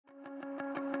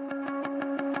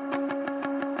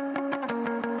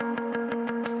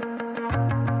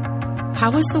How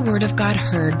was the word of God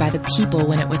heard by the people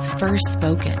when it was first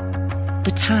spoken? The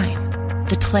time,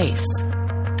 the place,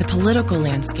 the political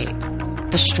landscape,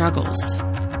 the struggles.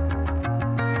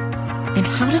 And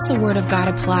how does the word of God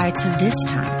apply to this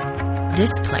time, this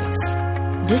place,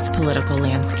 this political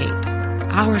landscape,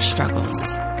 our struggles?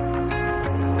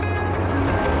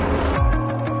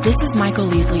 This is Michael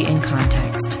Leasley in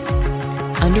Context.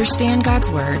 Understand God's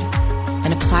word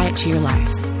and apply it to your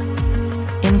life.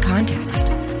 In Context.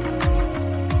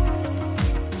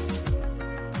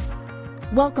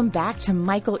 Welcome back to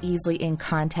Michael Easley in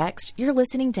Context. You're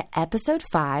listening to episode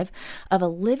 5 of A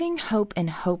Living Hope in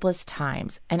Hopeless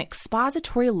Times, an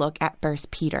expository look at 1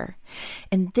 Peter.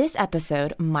 In this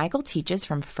episode, Michael teaches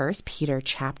from 1 Peter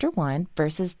chapter 1,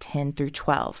 verses 10 through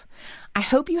 12. I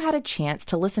hope you had a chance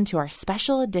to listen to our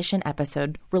special edition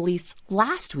episode released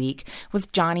last week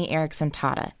with Johnny Erickson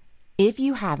Tata. If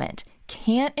you haven't,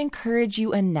 can't encourage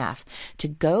you enough to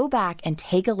go back and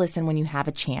take a listen when you have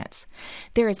a chance.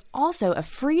 There is also a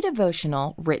free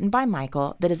devotional written by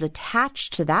Michael that is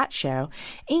attached to that show,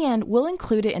 and we'll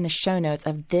include it in the show notes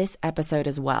of this episode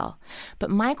as well. But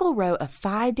Michael wrote a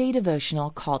 5-day devotional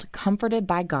called Comforted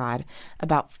by God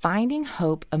about finding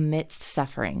hope amidst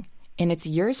suffering. And it's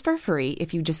yours for free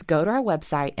if you just go to our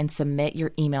website and submit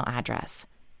your email address.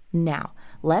 Now,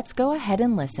 let's go ahead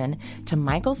and listen to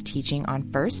Michael's teaching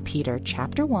on 1 Peter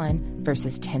chapter 1,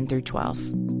 verses 10 through 12.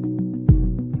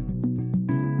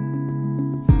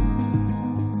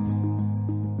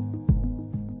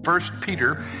 1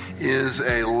 Peter is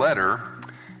a letter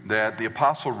that the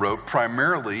apostle wrote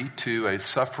primarily to a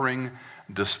suffering,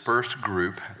 dispersed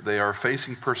group. They are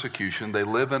facing persecution. They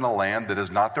live in a land that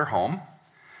is not their home.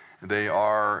 They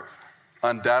are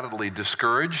undoubtedly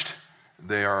discouraged.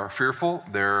 They are fearful,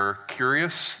 they're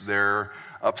curious, they're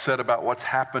upset about what's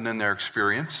happened in their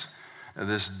experience,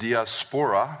 this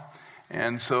diaspora.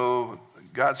 And so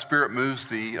God's Spirit moves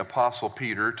the Apostle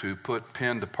Peter to put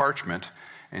pen to parchment,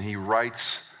 and he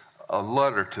writes a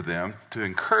letter to them to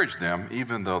encourage them,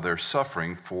 even though they're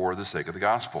suffering for the sake of the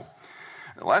gospel.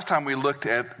 Last time we looked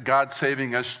at God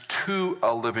saving us to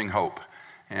a living hope.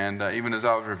 And even as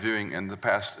I was reviewing in the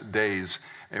past days,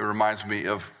 it reminds me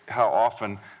of how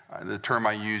often the term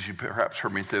I use, you perhaps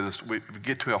heard me say this, we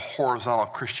get to a horizontal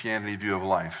Christianity view of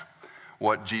life.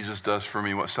 What Jesus does for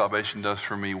me, what salvation does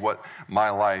for me, what my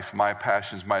life, my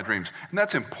passions, my dreams. And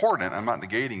that's important, I'm not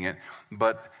negating it,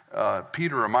 but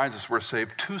Peter reminds us we're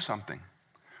saved to something.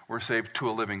 We're saved to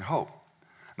a living hope.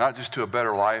 Not just to a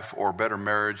better life or better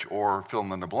marriage or fill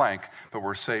in the blank, but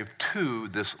we're saved to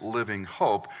this living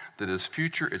hope that is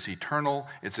future, it's eternal,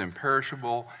 it's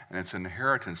imperishable, and it's an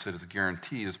inheritance that is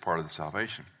guaranteed as part of the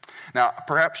salvation. Now,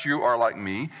 perhaps you are like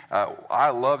me. I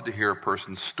love to hear a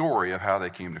person's story of how they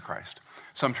came to Christ.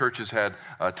 Some churches had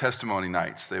testimony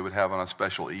nights they would have on a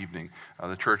special evening.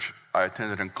 The church I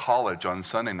attended in college on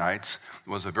Sunday nights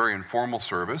was a very informal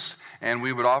service, and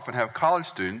we would often have college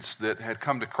students that had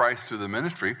come to Christ through the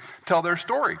ministry tell their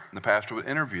story, and the pastor would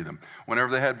interview them.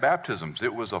 Whenever they had baptisms,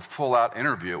 it was a full-out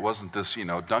interview. It wasn't this,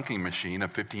 dunking machine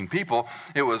of 15 people.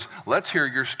 It was, let's hear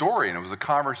your story, and it was a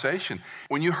conversation.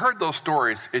 When you heard those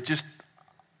stories, it just,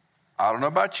 I don't know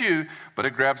about you, but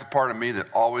it grabs a part of me that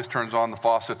always turns on the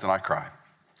faucets, and I cry.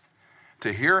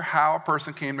 To hear how a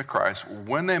person came to Christ,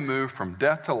 when they moved from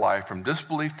death to life, from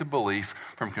disbelief to belief,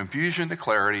 from confusion to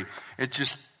clarity, it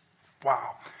just,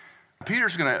 wow.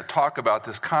 Peter's going to talk about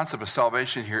this concept of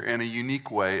salvation here in a unique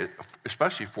way,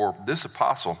 especially for this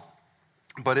apostle.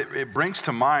 But it brings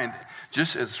to mind,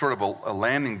 just as sort of a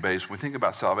landing base, when we think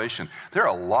about salvation, there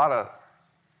are a lot of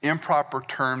improper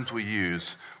terms we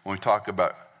use when we talk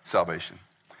about salvation.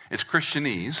 It's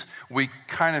Christianese. We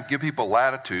kind of give people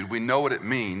latitude. We know what it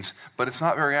means, but it's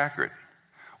not very accurate.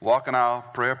 Walk an aisle,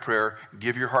 pray a prayer,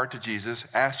 give your heart to Jesus,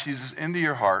 ask Jesus into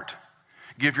your heart,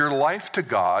 give your life to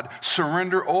God,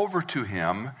 surrender over to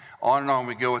him. On and on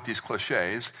we go with these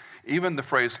cliches. Even the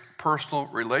phrase personal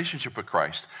relationship with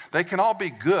Christ. They can all be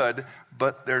good,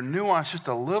 but they're nuanced just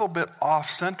a little bit off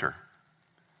center,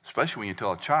 especially when you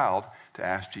tell a child to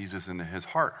ask Jesus into his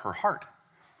heart, her heart.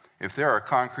 If they're a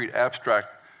concrete, abstract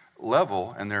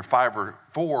level and they're 5 or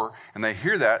 4 and they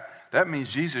hear that, that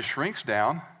means Jesus shrinks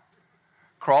down,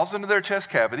 crawls into their chest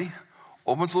cavity,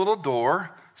 opens a little door,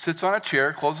 sits on a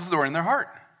chair, closes the door in their heart.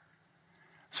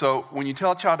 So when you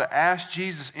tell a child to ask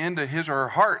Jesus into his or her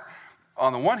heart,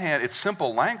 on the one hand, it's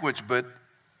simple language, but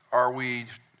are we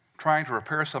trying to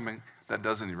repair something that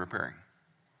doesn't need repairing?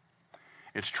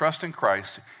 It's trust in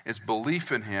Christ. It's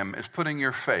belief in him. It's putting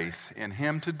your faith in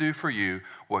him to do for you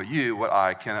what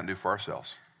I cannot do for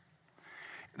ourselves.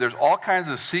 There's all kinds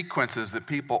of sequences that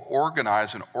people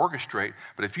organize and orchestrate,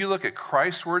 but if you look at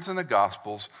Christ's words in the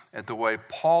Gospels, at the way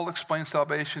Paul explains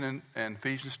salvation in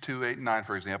Ephesians 2, 8, and 9,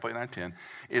 for example, 8, 9, 10,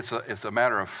 it's a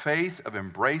matter of faith, of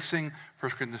embracing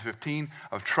 1 Corinthians 15,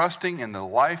 of trusting in the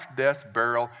life, death,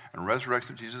 burial, and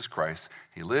resurrection of Jesus Christ.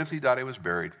 He lived, he died, he was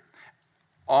buried.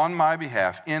 On my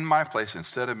behalf, in my place,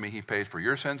 instead of me, he paid for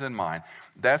your sins and mine.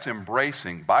 That's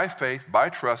embracing by faith, by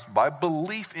trust, by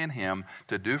belief in him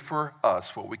to do for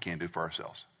us what we can't do for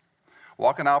ourselves.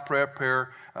 Walk an aisle, pray a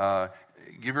prayer,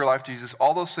 give your life to Jesus.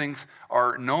 All those things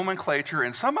are nomenclature,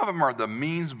 and some of them are the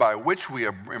means by which we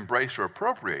embrace or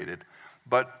appropriate it,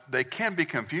 but they can be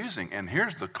confusing. And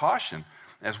here's the caution.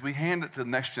 As we hand it to the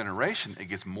next generation, it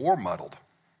gets more muddled.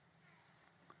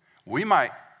 We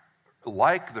might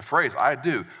like the phrase, I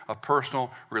do, a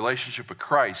personal relationship with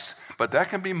Christ, but that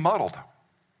can be muddled.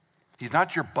 He's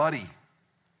not your buddy.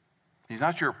 He's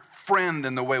not your friend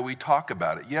in the way we talk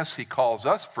about it. Yes, he calls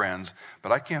us friends,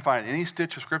 but I can't find any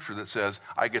stitch of scripture that says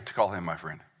I get to call him my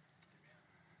friend.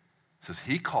 It says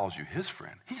he calls you his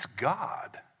friend. He's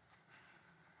God.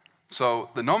 So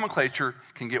the nomenclature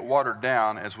can get watered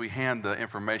down as we hand the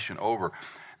information over.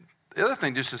 The other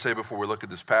thing, just to say before we look at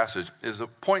this passage, is a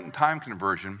point-in-time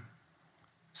conversion,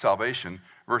 salvation,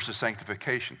 versus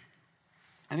sanctification.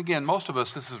 And again, most of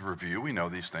us, this is review, we know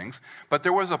these things, but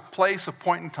there was a place, a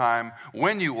point in time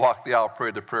when you walked the aisle,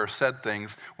 prayed the prayer, said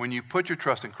things, when you put your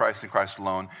trust in Christ and Christ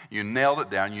alone, you nailed it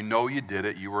down, you know you did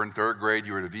it, you were in third grade,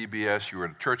 you were at a VBS, you were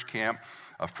at a church camp,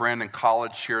 a friend in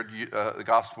college shared the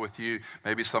gospel with you,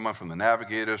 maybe someone from the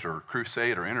Navigators or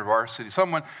Crusade or InterVarsity,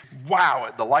 someone,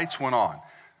 wow, the lights went on.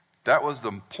 That was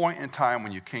the point in time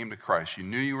when you came to Christ. You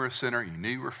knew you were a sinner. You knew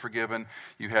you were forgiven.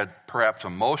 You had perhaps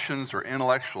emotions or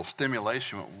intellectual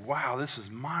stimulation. Wow, this is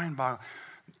mind-boggling.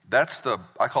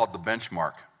 I call it the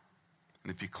benchmark.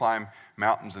 And if you climb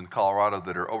mountains in Colorado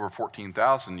that are over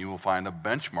 14,000, you will find a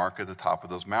benchmark at the top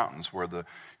of those mountains where the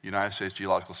United States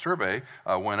Geological Survey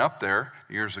went up there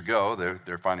years ago.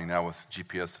 They're finding now with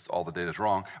GPS all the data is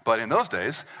wrong. But in those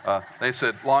days, they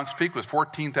said Long's Peak was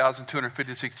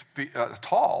 14,256 feet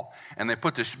tall, and they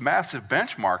put this massive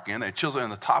benchmark in. They chiseled it in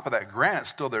the top of that granite,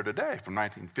 still there today from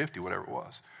 1950, whatever it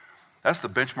was. That's the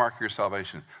benchmark of your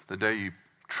salvation. The day you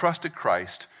trusted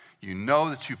Christ, you know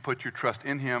that you put your trust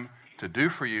in him to do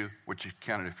for you what you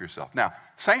can't do for yourself. Now,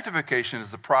 sanctification is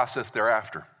the process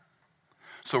thereafter.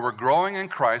 So we're growing in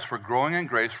Christ, we're growing in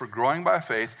grace, we're growing by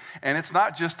faith, and it's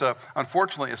not just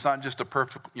unfortunately, it's not just a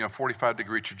perfect,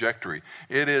 45-degree trajectory.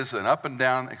 It is an up and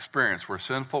down experience. We're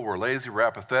sinful, we're lazy, we're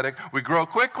apathetic. We grow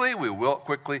quickly, we wilt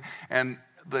quickly, and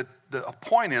the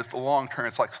point is the long term.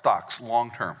 It's like stocks,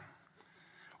 long term.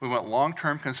 We want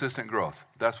long-term consistent growth.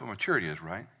 That's what maturity is,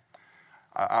 right?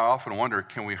 I often wonder,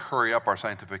 can we hurry up our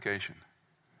sanctification?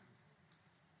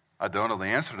 I don't know the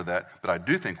answer to that, but I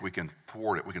do think we can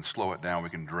thwart it. We can slow it down. We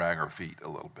can drag our feet a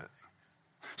little bit.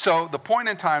 So the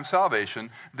point-in-time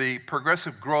salvation, the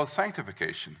progressive growth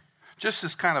sanctification, just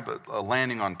as kind of a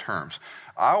landing on terms.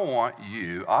 I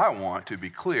want to be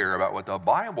clear about what the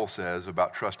Bible says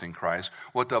about trusting Christ,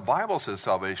 what the Bible says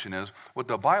salvation is, what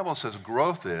the Bible says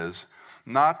growth is,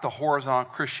 not the horizontal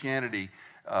Christianity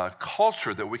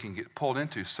culture that we can get pulled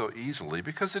into so easily,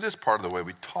 because it is part of the way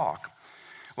we talk.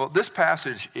 Well, this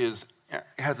passage has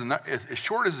as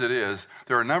short as it is,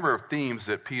 there are a number of themes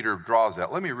that Peter draws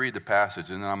at. Let me read the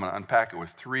passage, and then I'm going to unpack it with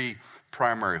three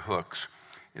primary hooks.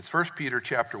 It's 1 Peter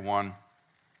chapter 1,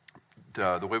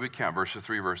 the way we count, verses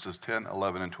 10,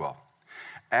 11, and 12.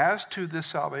 As to this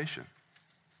salvation,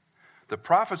 the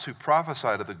prophets who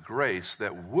prophesied of the grace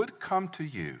that would come to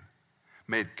you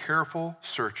made careful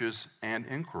searches and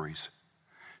inquiries,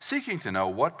 seeking to know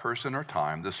what person or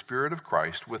time the Spirit of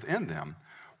Christ within them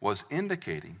was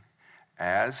indicating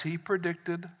as he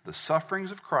predicted the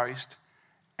sufferings of Christ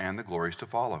and the glories to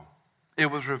follow.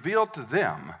 It was revealed to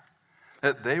them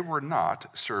that they were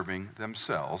not serving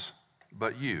themselves,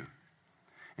 but you.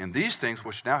 And these things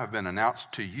which now have been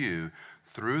announced to you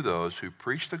through those who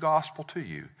preach the gospel to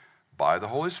you by the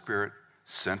Holy Spirit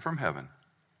sent from heaven,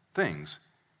 things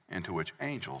into which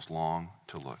angels long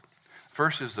to look.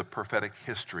 First is the prophetic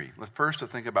history. Let's first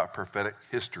think about prophetic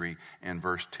history in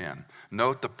verse 10.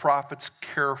 Note the prophet's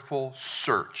careful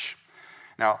search.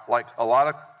 Now, like a lot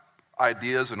of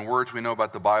ideas and words we know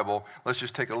about the Bible, let's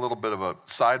just take a little bit of a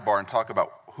sidebar and talk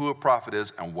about who a prophet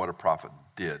is and what a prophet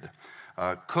did.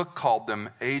 Cook called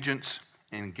them agents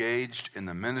engaged in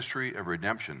the ministry of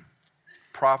redemption,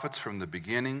 prophets from the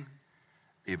beginning,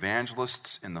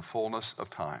 evangelists in the fullness of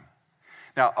time.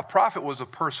 Now, a prophet was a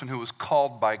person who was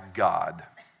called by God.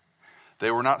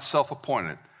 They were not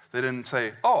self-appointed. They didn't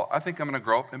say, I think I'm going to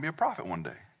grow up and be a prophet one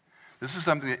day. This is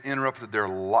something that interrupted their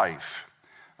life.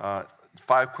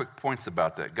 5 quick points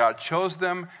about that. God chose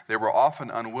them. They were often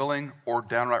unwilling or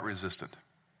downright resistant.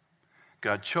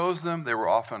 God chose them. They were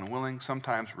often unwilling,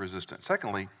 sometimes resistant.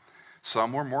 Secondly,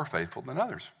 some were more faithful than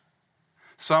others.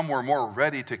 Some were more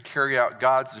ready to carry out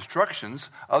God's instructions.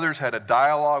 Others had a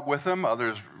dialogue with him.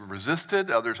 Others resisted.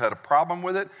 Others had a problem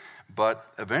with it. But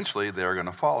eventually, they were going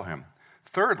to follow him.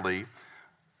 Thirdly,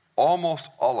 almost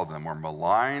all of them were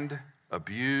maligned,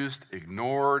 abused,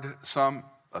 ignored. Some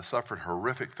suffered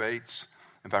horrific fates.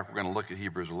 In fact, we're going to look at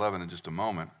Hebrews 11 in just a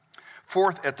moment.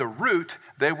 Fourth, at the root,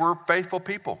 they were faithful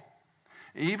people.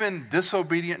 Even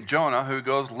disobedient Jonah, who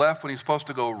goes left when he's supposed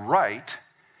to go right,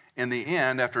 in the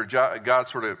end, after God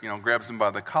sort of grabs him by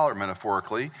the collar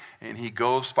metaphorically, and he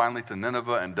goes finally to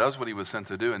Nineveh and does what he was sent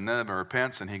to do, and Nineveh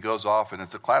repents, and he goes off, and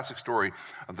it's a classic story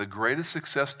of the greatest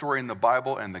success story in the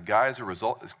Bible, and the guy, as a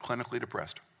result, is clinically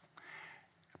depressed.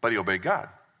 But he obeyed God.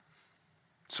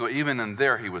 So even in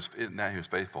that he was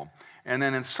faithful. And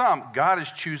then in some, God is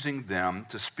choosing them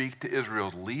to speak to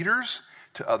Israel's leaders,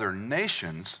 to other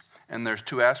nations, and there's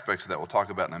 2 aspects of that we'll talk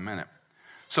about in a minute.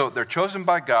 So they're chosen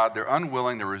by God, they're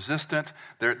unwilling, they're resistant,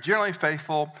 they're generally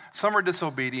faithful, some are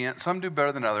disobedient, some do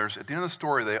better than others. At the end of the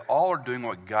story, they all are doing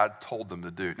what God told them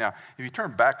to do. Now, if you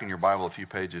turn back in your Bible a few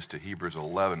pages to Hebrews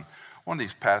 11, one of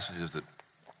these passages that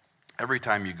every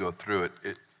time you go through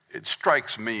it, it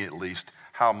strikes me at least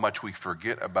how much we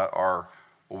forget about our,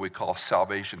 what we call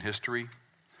salvation history.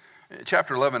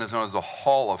 Chapter 11 is known as the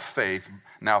Hall of Faith.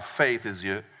 Now, faith is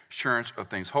the assurance of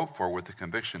things hoped for with the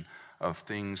conviction of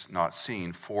things not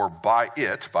seen. For by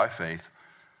faith,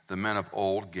 the men of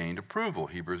old gained approval.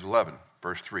 Hebrews 11,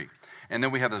 verse 3. And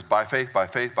then we have this by faith, by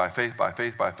faith, by faith, by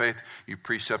faith, by faith. You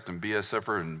precept and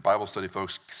BSFer and Bible study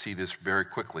folks see this very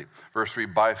quickly. Verse 3,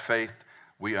 by faith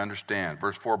we understand.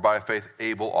 Verse 4, by faith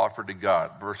Abel offered to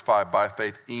God. Verse 5, by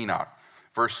faith Enoch.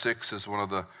 Verse 6 is one of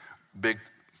the big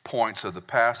points of the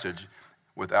passage.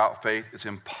 Without faith, it's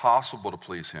impossible to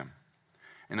please him.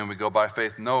 And then we go by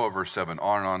faith, Noah, verse 7,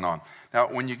 on and on and on. Now,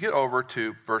 when you get over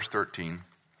to verse 13,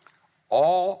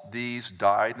 all these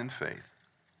died in faith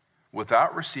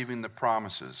without receiving the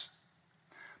promises,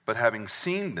 but having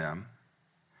seen them,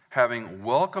 having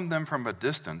welcomed them from a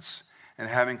distance, and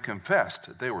having confessed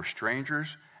that they were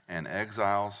strangers and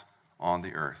exiles on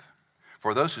the earth.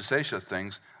 For those who say such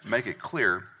things make it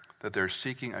clear that they're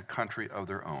seeking a country of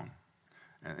their own.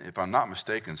 And if I'm not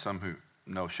mistaken, some who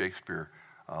know Shakespeare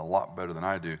a lot better than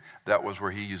I do, that was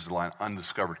where he used the line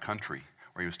undiscovered country,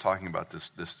 where he was talking about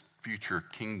this future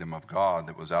kingdom of God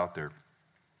that was out there.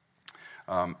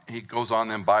 He goes on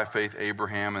then by faith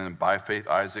Abraham and then by faith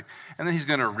Isaac. And then he's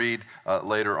going to read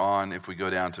later on, if we go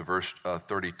down to verse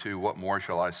 32, what more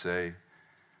shall I say?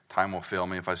 Time will fail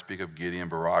me if I speak of Gideon,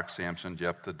 Barak, Samson,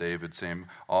 Jephthah, David,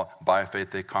 by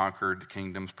faith they conquered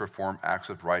kingdoms, performed acts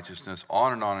of righteousness,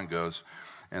 on it goes.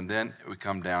 And then we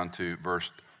come down to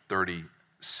verse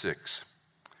 36.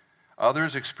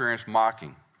 Others experienced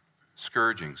mocking,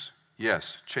 scourgings,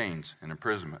 yes, chains and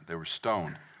imprisonment. They were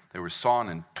stoned. They were sawn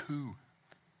in 2.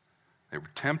 They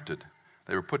were tempted.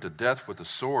 They were put to death with the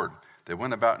sword. They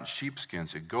went about in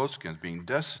sheepskins and goatskins, being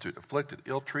destitute, afflicted,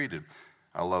 ill-treated.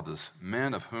 I love this.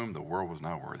 Men of whom the world was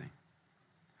not worthy.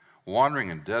 Wandering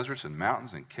in deserts and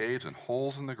mountains and caves and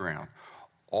holes in the ground.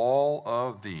 All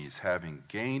of these, having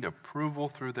gained approval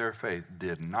through their faith,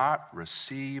 did not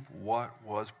receive what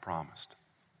was promised.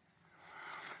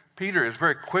 Peter is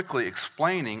very quickly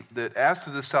explaining that as to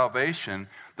this salvation,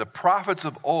 the prophets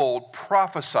of old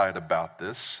prophesied about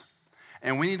this,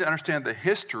 and we need to understand the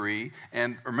history.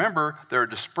 And remember, they're a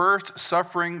dispersed,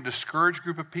 suffering, discouraged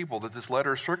group of people that this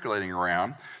letter is circulating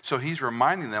around. So he's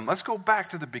reminding them, let's go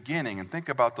back to the beginning and think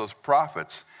about those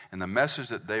prophets and the message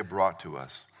that they brought to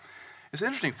us. It's an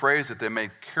interesting phrase that they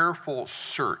made careful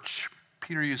search.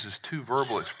 Peter uses 2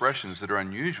 verbal expressions that are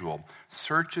unusual,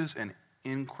 searches and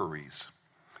inquiries.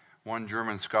 One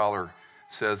German scholar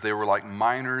says they were like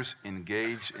miners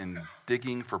engaged in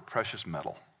digging for precious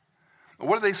metal.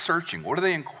 What are they searching? What are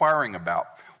they inquiring about?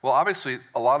 Well, obviously,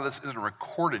 a lot of this isn't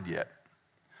recorded yet.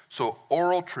 So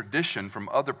oral tradition from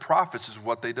other prophets is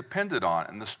what they depended on,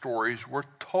 and the stories were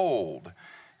told.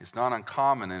 It's not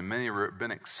uncommon in many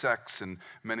rabbinic sects and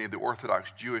many of the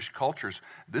Orthodox Jewish cultures.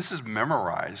 This is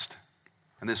memorized,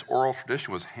 and this oral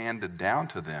tradition was handed down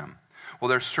to them. Well,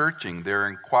 they're searching, they're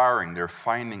inquiring, they're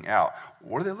finding out.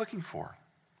 What are they looking for?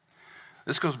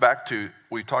 This goes back to,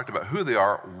 we talked about who they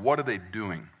are, what are they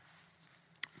doing?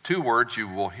 2 words you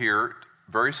will hear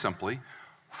very simply,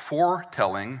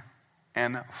 foretelling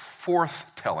and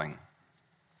forthtelling.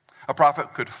 A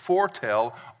prophet could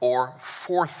foretell or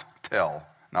forthtell.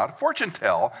 Not fortune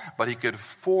tell, but he could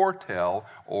foretell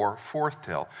or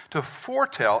forthtell. To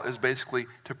foretell is basically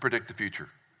to predict the future.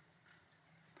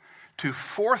 To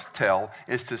forthtell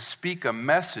is to speak a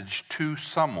message to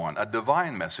someone, a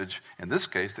divine message, in this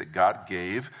case, that God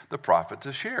gave the prophet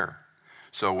to share.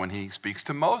 So when he speaks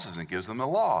to Moses and gives them the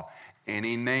law,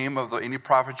 any name of any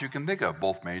prophet you can think of,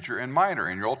 both major and minor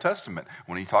in your Old Testament.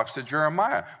 When he talks to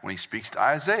Jeremiah, when he speaks to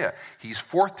Isaiah, he's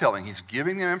forthtelling. He's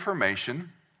giving them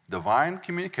information, divine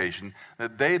communication,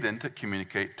 that they then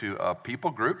communicate to a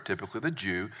people group, typically the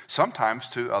Jew, sometimes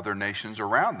to other nations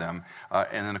around them.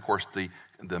 And then, of course,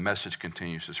 the message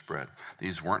continues to spread.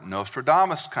 These weren't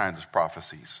Nostradamus kinds of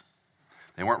prophecies.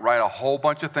 They weren't write a whole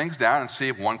bunch of things down and see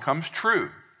if one comes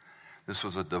true. This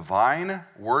was a divine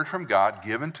word from God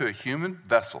given to a human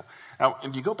vessel. Now,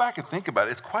 if you go back and think about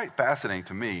it, it's quite fascinating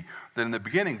to me that in the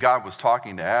beginning, God was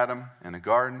talking to Adam in the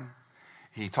garden.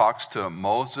 He talks to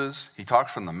Moses. He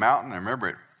talks from the mountain. And remember,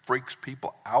 it freaks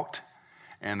people out.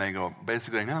 And they go,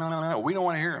 basically, no, we don't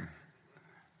want to hear him.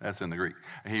 That's in the Greek,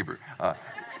 Hebrew.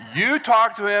 You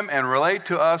talk to him and relate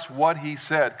to us what he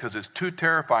said, because it's too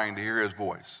terrifying to hear his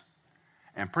voice.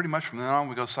 And pretty much from then on,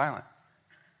 we go silent.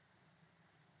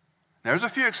 There's a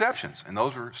few exceptions, and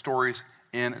those are stories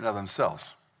in and of themselves.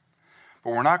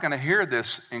 But we're not going to hear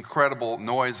this incredible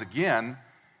noise again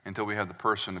until we have the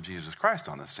person of Jesus Christ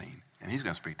on the scene, and he's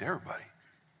going to speak to everybody.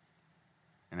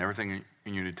 And everything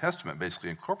in your New Testament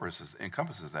basically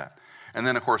encompasses that. And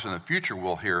then, of course, in the future,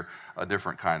 we'll hear a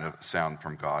different kind of sound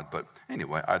from God. But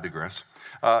anyway, I digress.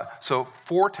 So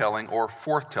foretelling or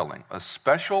forthtelling, a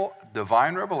special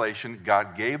divine revelation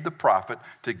God gave the prophet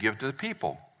to give to the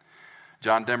people.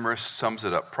 John Demarest sums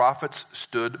it up. Prophets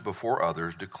stood before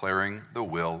others declaring the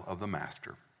will of the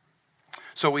master.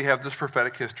 So we have this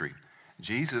prophetic history.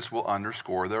 Jesus will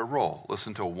underscore their role.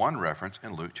 Listen to one reference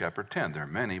in Luke chapter 10. There are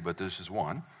many, but this is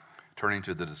one. Turning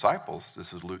to the disciples,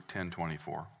 this is Luke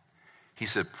 10:24. He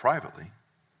said privately,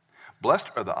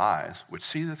 "Blessed are the eyes which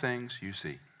see the things you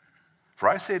see. For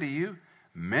I say to you,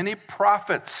 many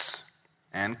prophets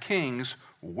and kings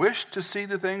wished to see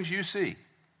the things you see,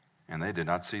 and they did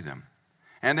not see them.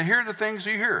 And to hear the things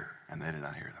you hear, and they did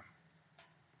not hear them."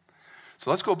 So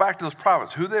let's go back to those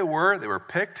prophets. Who they were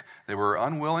picked. They were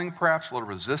unwilling, perhaps a little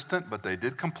resistant, but they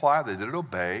did comply, they did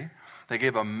obey. They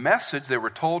gave a message they were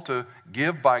told to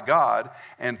give by God,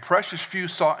 and precious few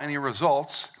saw any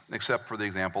results, except for the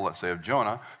example, let's say, of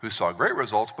Jonah, who saw great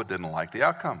results but didn't like the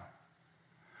outcome.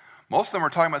 Most of them were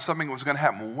talking about something that was going to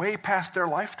happen way past their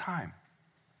lifetime.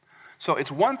 So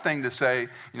it's one thing to say,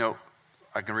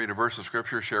 I can read a verse of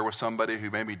Scripture, share with somebody who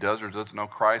maybe does or doesn't know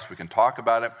Christ. We can talk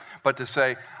about it. But to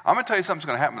say, I'm going to tell you something's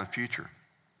going to happen in the future.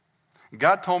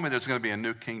 God told me there's going to be a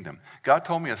new kingdom. God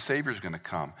told me a Savior's going to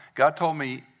come. God told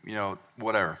me,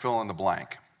 whatever, fill in the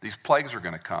blank. These plagues are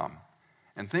going to come.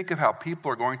 And think of how people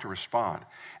are going to respond.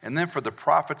 And then for the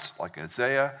prophets like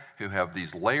Isaiah, who have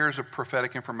these layers of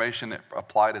prophetic information that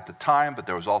applied at the time, but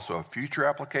there was also a future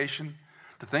application,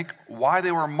 to think why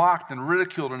they were mocked and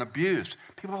ridiculed and abused.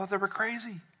 People thought they were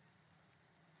crazy.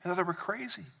 They thought they were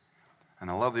crazy. And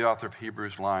I love the author of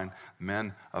Hebrews line,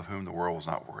 men of whom the world was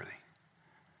not worthy.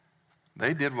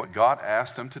 They did what God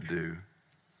asked them to do,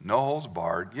 no holds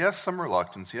barred. Yes, some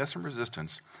reluctance, yes, some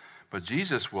resistance. But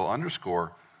Jesus will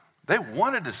underscore, they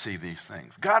wanted to see these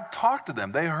things. God talked to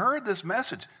them. They heard this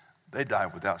message. They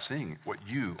died without seeing what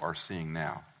you are seeing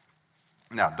now.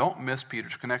 Now, don't miss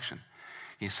Peter's connection.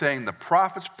 He's saying the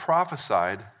prophets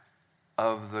prophesied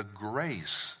of the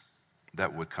grace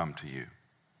that would come to you.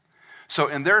 So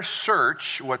in their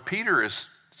search, what Peter is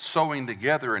sewing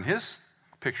together in his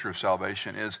picture of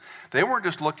salvation is they weren't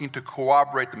just looking to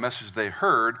corroborate the message they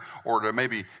heard or to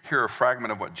maybe hear a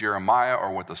fragment of what Jeremiah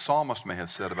or what the psalmist may have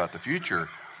said about the future.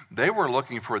 They were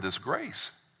looking for this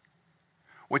grace,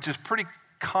 which is pretty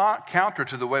counter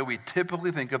to the way we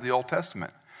typically think of the Old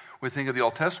Testament. We think of the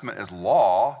Old Testament as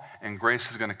law, and grace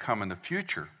is going to come in the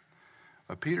future.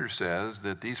 But Peter says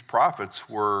that these prophets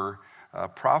were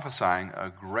prophesying a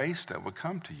grace that would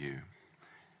come to you.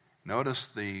 Notice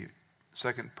the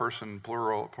second person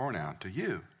plural pronoun, to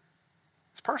you.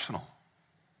 It's personal,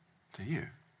 to you.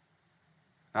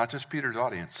 Not just Peter's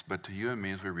audience, but to you and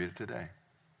me as we read it today.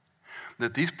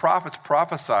 That these prophets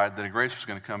prophesied that a grace was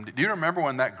going to come. Do you remember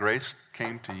when that grace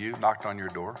came to you, knocked on your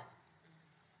door?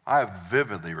 I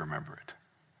vividly remember it.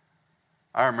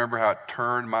 I remember how it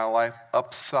turned my life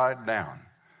upside down.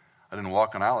 I didn't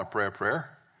walk an aisle or pray a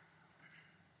prayer.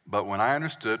 But when I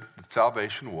understood that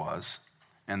salvation was,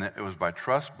 and that it was by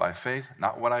trust, by faith,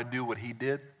 not what I do, what he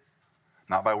did,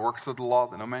 not by works of the law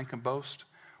that no man can boast.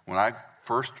 When I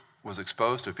first was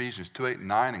exposed to Ephesians 2:8 and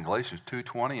 9 and Galatians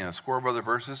 2:20 and a score of other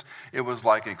verses, it was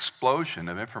like an explosion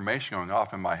of information going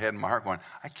off in my head and my heart going,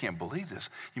 I can't believe this.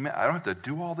 You mean I don't have to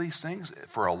do all these things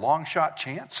for a long shot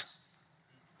chance?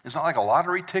 It's not like a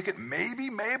lottery ticket. Maybe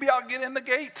I'll get in the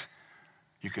gate.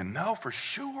 You can know for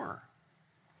sure.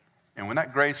 And when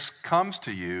that grace comes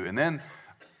to you, and then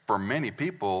for many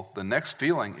people, the next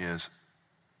feeling is,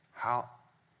 how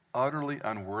utterly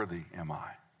unworthy am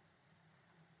I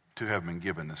to have been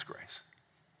given this grace?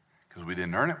 Because we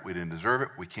didn't earn it, we didn't deserve it,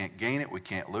 we can't gain it, we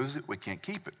can't lose it, we can't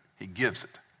keep it. He gives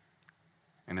it.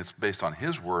 And it's based on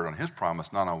his word, on his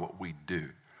promise, not on what we do.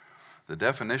 The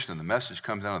definition of the message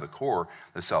comes down to the core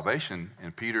that salvation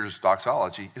in Peter's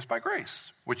doxology is by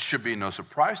grace, which should be no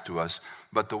surprise to us,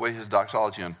 but the way his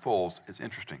doxology unfolds is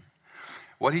interesting.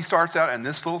 What he starts out in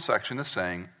this little section is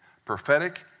saying,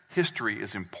 prophetic history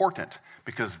is important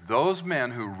because those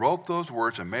men who wrote those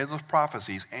words and made those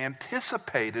prophecies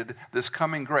anticipated this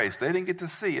coming grace. They didn't get to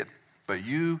see it, but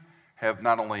you have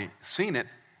not only seen it,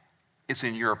 it's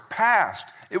in your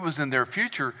past. It was in their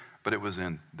future, but it was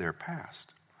in their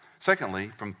past. Secondly,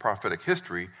 from prophetic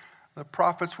history, the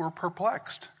prophets were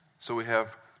perplexed. So we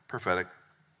have prophetic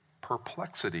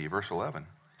perplexity, verse 11.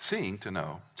 Seeking to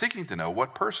know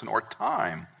what person or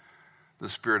time the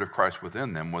Spirit of Christ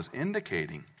within them was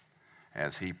indicating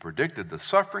as he predicted the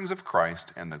sufferings of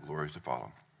Christ and the glories to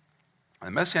follow. The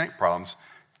Messianic problems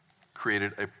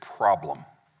created a problem.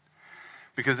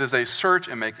 Because as they search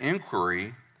and make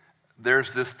inquiry,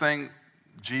 there's this thing,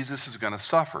 Jesus is going to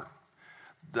suffer.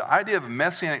 The idea of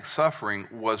Messianic suffering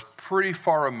was pretty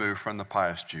far removed from the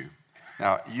pious Jew.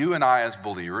 Now, you and I as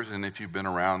believers, and if you've been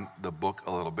around the book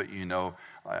a little bit, you know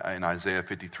in Isaiah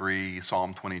 53,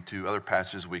 Psalm 22, other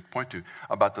passages we point to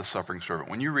about the suffering servant.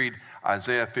 When you read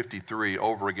Isaiah 53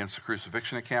 over against the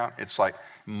crucifixion account, it's like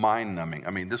mind-numbing.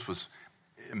 I mean, this was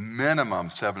minimum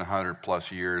 700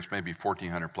 plus years, maybe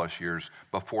 1400 plus years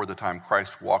before the time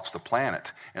Christ walks the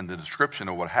planet. And the description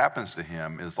of what happens to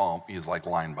him is like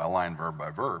line by line, verb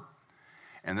by verb.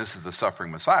 And this is the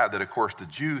suffering Messiah that, of course, the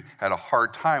Jew had a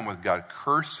hard time with God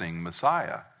cursing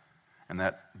Messiah. And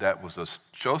that was a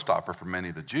showstopper for many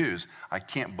of the Jews. I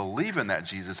can't believe in that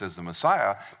Jesus as the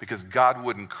Messiah because God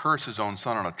wouldn't curse his own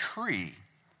son on a tree.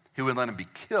 He wouldn't let him be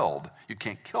killed. You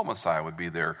can't kill Messiah would be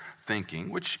their thinking,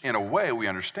 which in a way we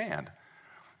understand.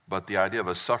 But the idea of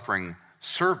a suffering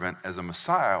servant as a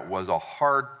Messiah was a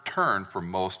hard turn for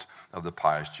most of the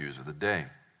pious Jews of the day.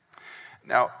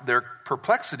 Now, their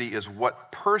perplexity is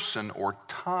what person or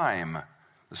time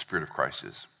the Spirit of Christ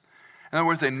is. In other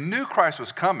words, they knew Christ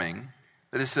was coming,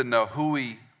 they just didn't know who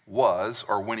he was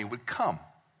or when he would come.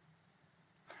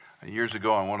 Years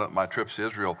ago on one of my trips to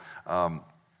Israel,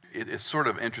 it's sort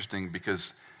of interesting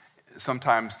because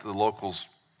sometimes the locals,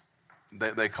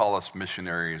 they call us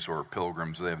missionaries or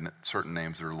pilgrims. They have certain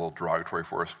names that are a little derogatory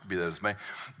for us, be that as may.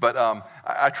 But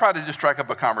I try to just strike up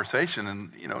a conversation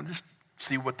and, just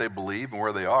see what they believe and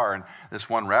where they are. And this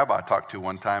one rabbi I talked to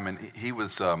one time, and he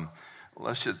was,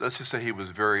 let's just say he was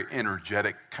very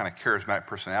energetic, kind of charismatic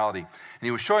personality. And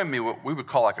he was showing me what we would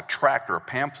call like a tract or a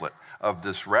pamphlet of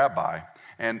this rabbi.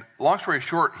 And long story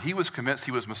short, he was convinced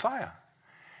he was Messiah.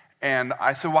 And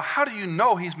I said, well, how do you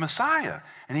know he's Messiah?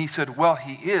 And he said, well,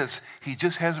 he is. He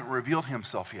just hasn't revealed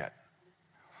himself yet.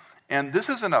 And this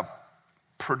isn't a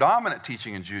predominant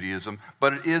teaching in Judaism,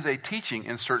 but it is a teaching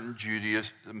in certain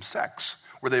Judaism sects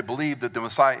where they believe that the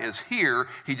Messiah is here,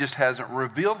 he just hasn't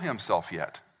revealed himself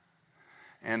yet.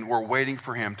 And we're waiting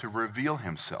for him to reveal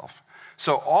himself.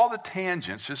 So all the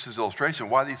tangents, just as illustration,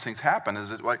 why these things happen is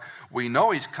that like we know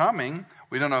he's coming,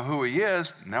 we don't know who he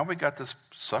is, now we got this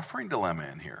suffering dilemma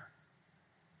in here.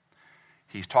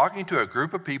 He's talking to a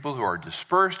group of people who are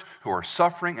dispersed, who are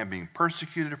suffering and being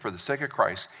persecuted for the sake of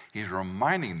Christ. He's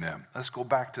reminding them, let's go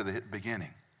back to the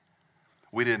beginning.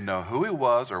 We didn't know who he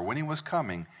was or when he was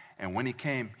coming, and when he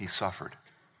came, he suffered.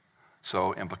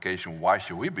 So implication, why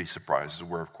should we be surprised is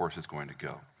where, of course, it's going to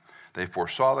go. They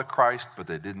foresaw the Christ, but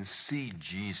they didn't see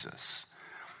Jesus.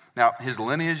 Now, his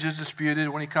lineage is disputed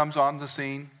when he comes on the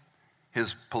scene.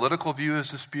 His political view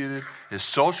is disputed. His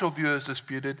social view is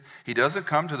disputed. He doesn't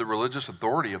come to the religious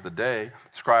authority of the day,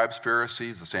 scribes,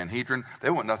 Pharisees, the Sanhedrin. They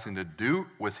want nothing to do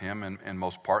with him in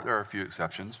most part. There are a few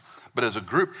exceptions. But as a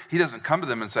group, he doesn't come to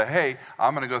them and say, hey,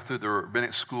 I'm going to go through the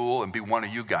rabbinic school and be one of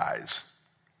you guys.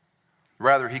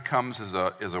 Rather, he comes as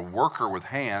a worker with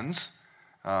hands.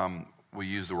 We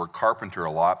use the word carpenter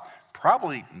a lot.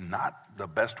 Probably not the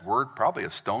best word. Probably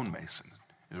a stonemason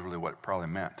is really what it probably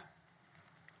meant.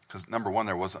 Because number one,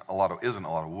 there isn't a lot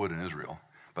of wood in Israel,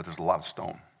 but there's a lot of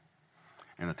stone.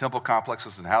 And the temple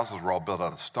complexes and houses were all built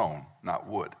out of stone, not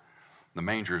wood. The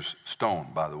manger's stone,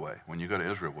 by the way. When you go to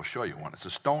Israel, we'll show you one. It's a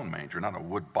stone manger, not a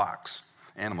wood box.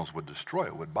 Animals would destroy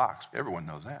a wood box. Everyone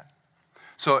knows that.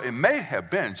 So it may have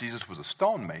been Jesus was a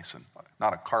stone mason,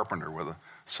 not a carpenter with a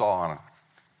saw and a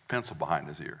pencil behind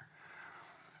his ear.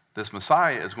 This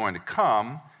Messiah is going to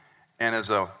come, and as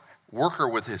a worker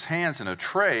with his hands in a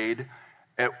trade,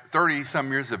 at 30-some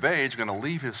years of age, going to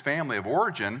leave his family of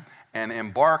origin and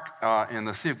embark in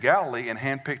the Sea of Galilee and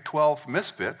handpick 12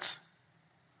 misfits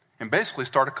and basically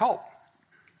start a cult.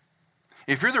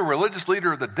 If you're the religious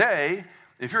leader of the day,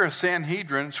 if you're a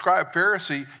Sanhedrin, scribe,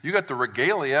 Pharisee, you got the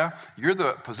regalia, you're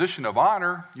the position of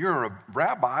honor, you're a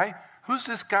rabbi, who's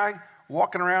this guy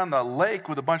walking around the lake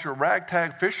with a bunch of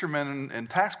ragtag fishermen and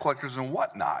tax collectors and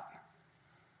whatnot?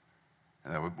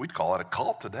 And we'd call it a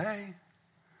cult today.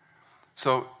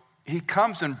 So he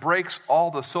comes and breaks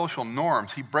all the social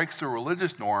norms. He breaks the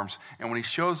religious norms. And when he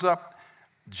shows up,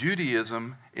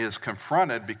 Judaism is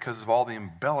confronted because of all the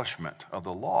embellishment of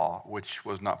the law, which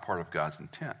was not part of God's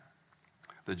intent.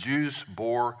 The Jews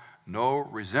bore no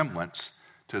resemblance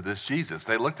to this Jesus.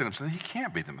 They looked at him and said, he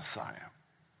can't be the Messiah.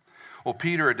 Well,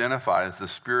 Peter identifies the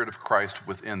Spirit of Christ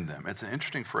within them. It's an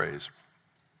interesting phrase.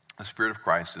 The Spirit of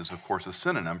Christ is, of course, a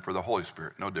synonym for the Holy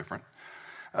Spirit, no different.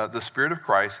 The Spirit of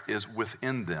Christ is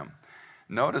within them.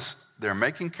 Notice they're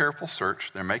making careful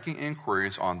search. They're making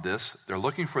inquiries on this. They're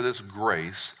looking for this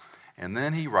grace. And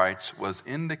then he writes, was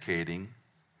indicating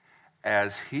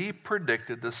as he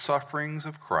predicted the sufferings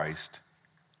of Christ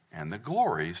and the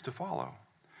glories to follow.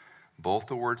 Both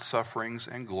the words sufferings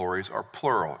and glories are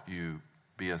plural, you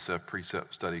BSF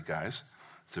precept study guys.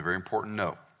 It's a very important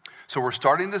note. So we're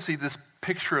starting to see this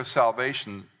picture of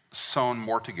salvation sewn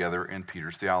more together in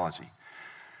Peter's theology.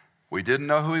 We didn't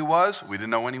know who he was. We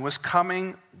didn't know when he was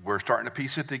coming. We're starting to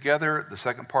piece it together. The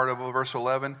second part of verse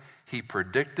 11, he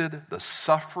predicted the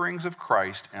sufferings of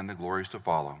Christ and the glories to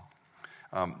follow.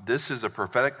 This is a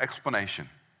prophetic explanation.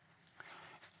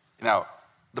 Now,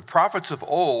 the prophets of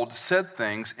old said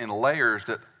things in layers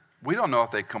that we don't know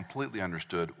if they completely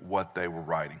understood what they were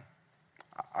writing.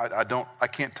 I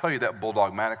can't tell you that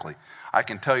bulldogmatically. I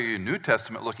can tell you New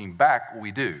Testament looking back,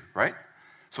 we do, right?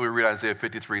 So we read Isaiah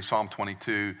 53, Psalm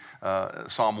 22,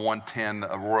 Psalm 110,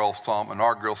 a royal psalm,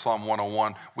 inaugural Psalm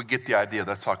 101. We get the idea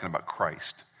that's talking about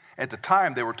Christ. At the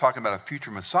time, they were talking about a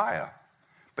future Messiah.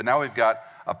 But now we've got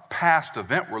a past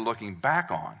event we're looking back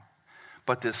on.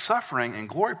 But this suffering and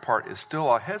glory part is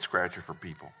still a head scratcher for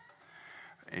people.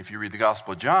 If you read the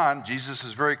Gospel of John, Jesus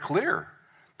is very clear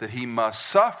that he must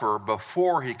suffer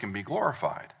before he can be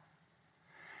glorified.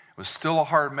 It was still a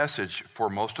hard message for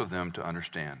most of them to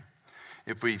understand.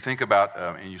 If we think about,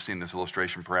 and you've seen this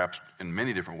illustration perhaps in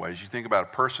many different ways, you think about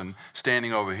a person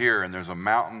standing over here and there's a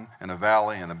mountain and a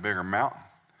valley and a bigger mountain.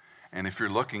 And if you're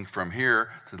looking from here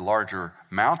to the larger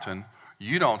mountain,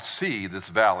 you don't see this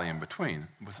valley in between.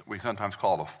 We sometimes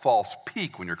call it a false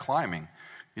peak when you're climbing.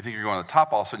 You think you're going to the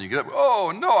top, all of a sudden you get up,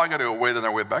 oh no, I got to go way down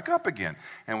there, way back up again.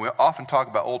 And we often talk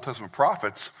about Old Testament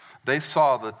prophets. They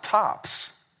saw the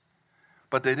tops,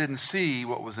 but they didn't see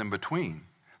what was in between.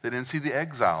 They didn't see the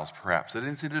exiles, perhaps. They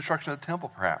didn't see the destruction of the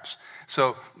temple, perhaps.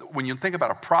 So when you think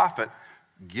about a prophet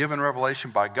given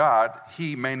revelation by God,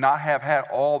 he may not have had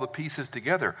all the pieces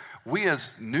together. We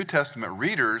as New Testament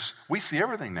readers, we see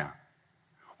everything now.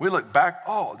 We look back,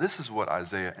 oh, this is what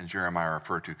Isaiah and Jeremiah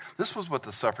refer to. This was what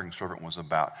the suffering servant was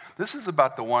about. This is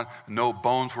about the one, no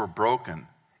bones were broken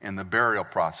in the burial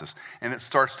process. And it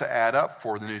starts to add up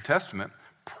for the New Testament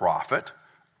prophet,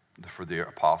 for the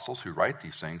apostles who write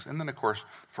these things, and then, of course,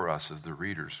 for us as the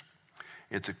readers.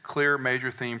 It's a clear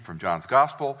major theme from John's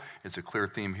gospel. It's a clear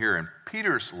theme here in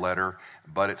Peter's letter,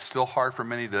 but it's still hard for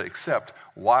many to accept.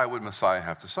 Why would Messiah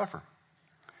have to suffer?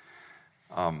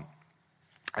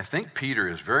 I think Peter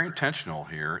is very intentional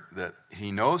here that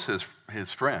he knows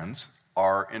his friends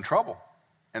are in trouble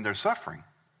and they're suffering.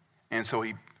 And so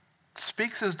he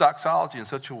speaks his doxology in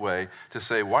such a way to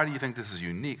say, why do you think this is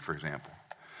unique, for example?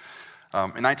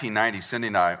 In 1990, Cindy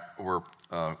and I were,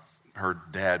 her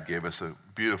dad gave us a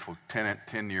beautiful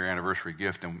 10-year anniversary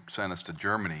gift and sent us to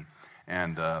Germany.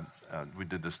 And we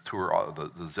did this tour,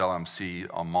 the Zell am See,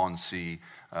 Almond See,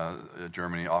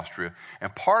 Germany, Austria.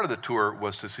 And part of the tour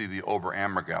was to see the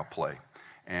Oberammergau play.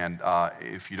 And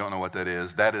if you don't know what that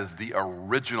is the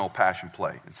original Passion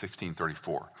Play in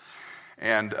 1634.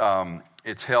 And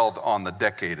it's held on the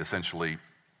decade, essentially,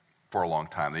 for a long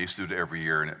time. They used to do it every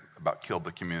year, and it about killed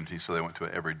the community, so they went to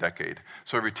it every decade.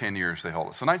 So every 10 years they hold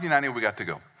it. So 1990, we got to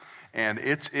go. And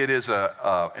it's an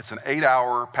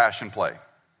 8-hour Passion Play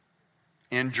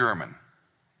in German.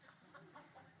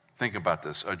 Think about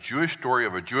this. A Jewish story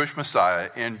of a Jewish Messiah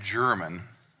in German.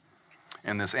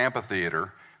 in this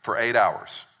amphitheater for 8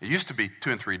 hours. It used to be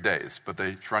 2 and 3 days, but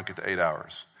they shrunk it to 8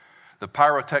 hours. The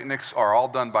pyrotechnics are all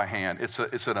done by hand.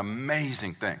 It's an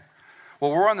amazing thing.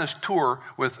 Well, we're on this tour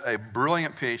with a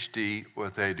brilliant PhD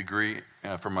with a degree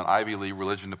from an Ivy League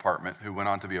religion department who went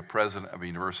on to be a president of a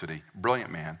university.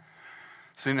 Brilliant man.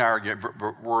 Cindy and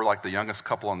I we're like the youngest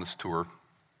couple on this tour.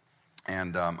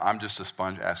 And I'm just a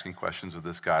sponge asking questions of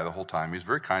this guy the whole time. He's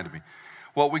very kind to me.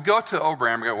 Well, we go to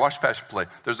Oberam, we go watch Passion Play.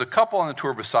 There's a couple on the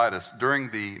tour beside us.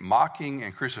 During the mocking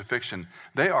and crucifixion,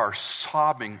 they are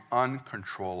sobbing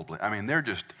uncontrollably. I mean, they're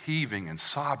just heaving and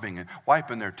sobbing and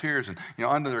wiping their tears and,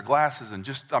 under their glasses and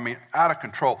just, out of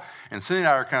control. And Cindy and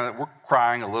I are we're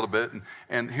crying a little bit.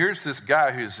 And here's this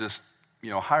guy who's this,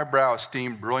 highbrow,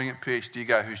 esteemed, brilliant PhD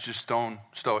guy who's just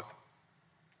stoic.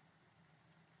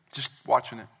 Just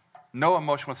watching it. No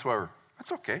emotion whatsoever.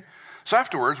 That's okay. So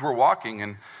afterwards, we're walking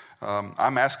and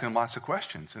I'm asking him lots of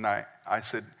questions. And I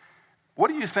said, what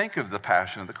do you think of the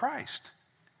Passion of the Christ?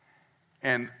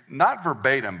 And not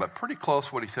verbatim, but pretty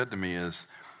close, what he said to me is,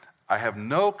 I have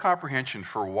no comprehension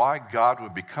for why God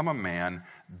would become a man,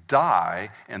 die,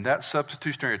 and that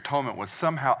substitutionary atonement would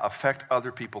somehow affect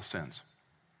other people's sins.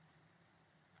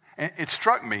 And it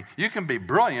struck me, you can be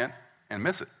brilliant and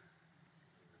miss it.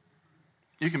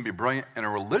 You can be brilliant in a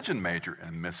religion major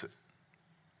and miss it.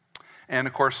 And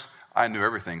of course, I knew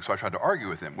everything, so I tried to argue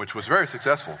with him, which was very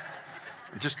successful.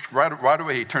 Just right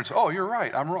away, he turns, oh, you're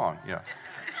right, I'm wrong. Yeah.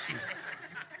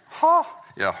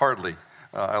 Yeah, hardly.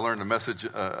 I learned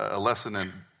a lesson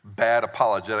in bad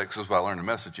apologetics is what I learned a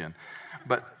message in.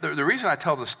 But the reason I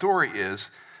tell the story is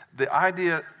the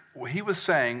idea, he was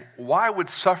saying, why would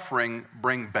suffering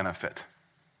bring benefit?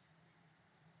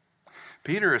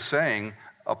 Peter is saying,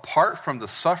 apart from the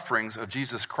sufferings of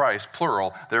Jesus Christ,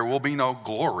 plural, there will be no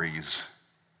glories.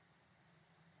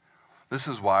 This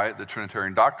is why the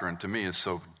Trinitarian doctrine, to me, is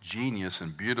so genius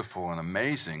and beautiful and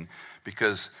amazing,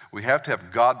 because we have to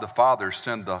have God the Father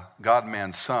send the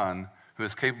God-man Son, who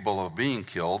is capable of being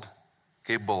killed,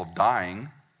 capable of dying,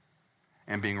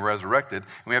 and being resurrected.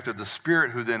 And we have to have the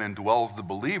Spirit who then indwells the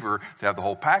believer to have the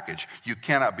whole package. You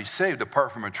cannot be saved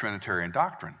apart from a Trinitarian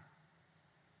doctrine.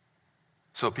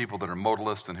 So people that are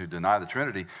modalists and who deny the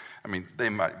Trinity, they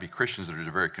might be Christians that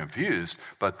are very confused,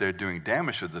 but they're doing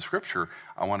damage to the Scripture.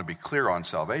 I want to be clear on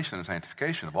salvation and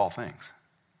sanctification of all things.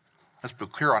 Let's be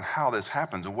clear on how this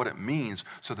happens and what it means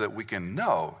so that we can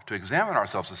know, to examine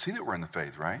ourselves to see that we're in the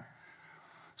faith, right?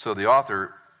 So the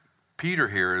author, Peter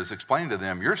here, is explaining to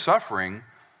them, you're suffering,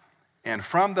 and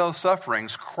from those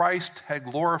sufferings, Christ had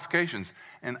glorifications.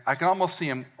 And I can almost see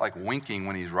him like winking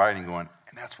when he's writing, going,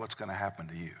 and that's what's going to happen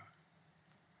to you.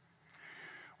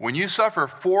 When you suffer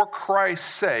for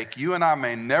Christ's sake, you and I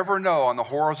may never know on the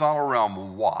horizontal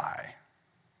realm why.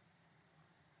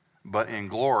 But in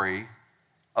glory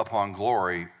upon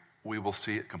glory, we will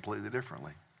see it completely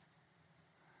differently.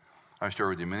 I've shared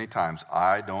with you many times,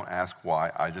 I don't ask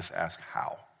why, I just ask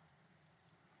how.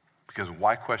 Because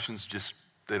why questions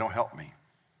they don't help me.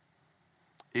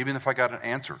 Even if I got an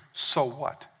answer, so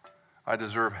what? I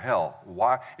deserve hell.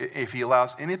 Why? If he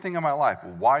allows anything in my life,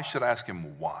 why should I ask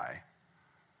him why?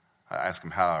 I ask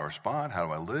him how do I respond, how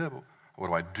do I live, what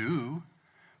do I do,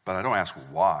 but I don't ask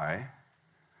why.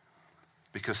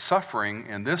 Because suffering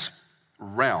in this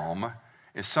realm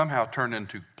is somehow turned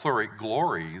into pluric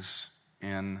glories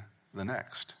in the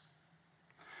next.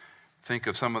 Think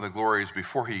of some of the glories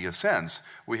before he ascends.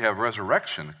 We have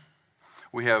resurrection.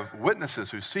 We have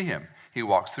witnesses who see him. He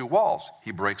walks through walls.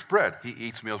 He breaks bread. He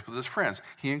eats meals with his friends.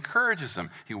 He encourages them.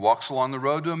 He walks along the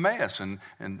road to Emmaus and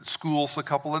schools a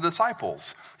couple of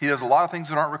disciples. He does a lot of things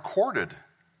that aren't recorded.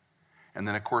 And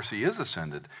then, of course, he is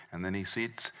ascended. And then he is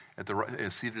seated at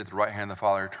the right hand of the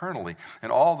Father eternally. And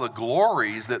all the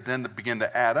glories that then begin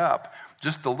to add up,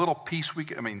 just the little piece we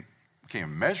can't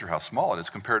even measure how small it is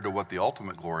compared to what the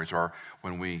ultimate glories are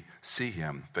when we see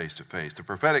him face to face. The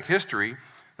prophetic history,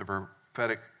 the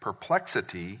prophetic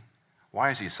perplexity, why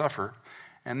does he suffer?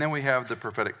 And then we have the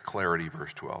prophetic clarity,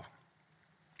 verse 12.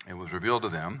 It was revealed to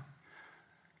them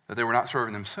that they were not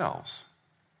serving themselves,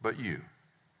 but you,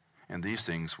 and these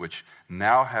things which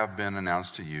now have been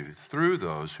announced to you through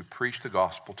those who preach the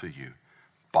gospel to you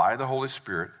by the Holy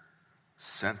Spirit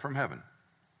sent from heaven,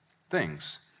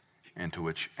 things into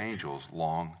which angels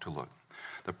long to look.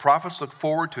 The prophets look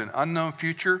forward to an unknown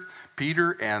future.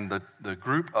 Peter and the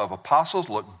group of apostles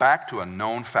look back to a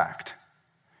known fact.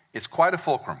 It's quite a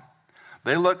fulcrum.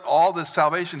 They look all this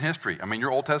salvation history.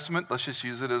 Your Old Testament, let's just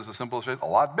use it as the simplest way, a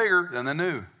lot bigger than the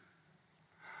New.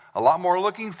 A lot more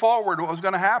looking forward to what was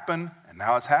going to happen, and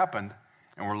now it's happened,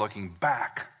 and we're looking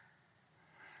back.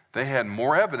 They had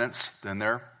more evidence than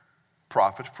their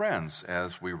prophet friends,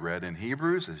 as we read in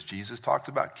Hebrews, as Jesus talks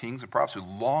about kings and prophets who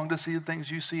long to see the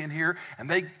things you see and hear, and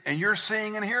you're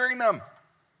seeing and hearing them.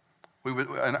 We would,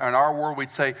 in our world, we'd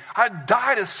say, I'd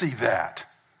die to see that.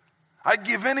 I'd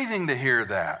give anything to hear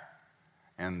that.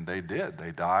 And they did.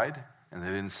 They died, and they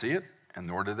didn't see it, and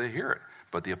nor did they hear it.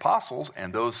 But the apostles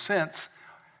and those since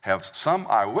have some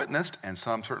eyewitnessed, and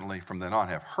some certainly from then on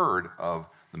have heard of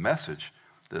the message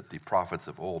that the prophets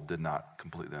of old did not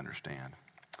completely understand.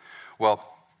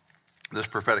 Well, this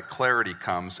prophetic clarity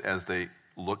comes as they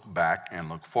look back and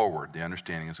look forward. The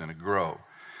understanding is going to grow.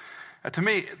 To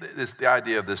me, the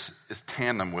idea of this is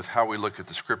tandem with how we look at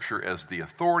the Scripture as the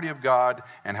authority of God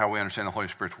and how we understand the Holy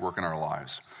Spirit's work in our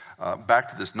lives. Back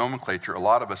to this nomenclature, a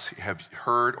lot of us have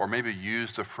heard or maybe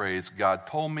used the phrase, God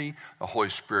told me, the Holy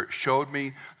Spirit showed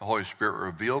me, the Holy Spirit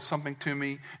revealed something to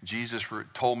me, Jesus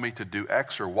told me to do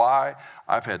X or Y.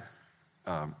 I've had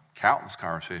countless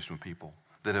conversations with people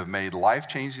that have made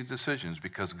life-changing decisions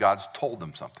because God's told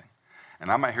them something.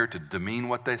 And I'm not here to demean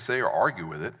what they say or argue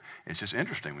with it. It's just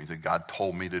interesting when you say, God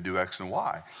told me to do X and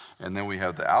Y. And then we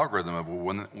have the algorithm of,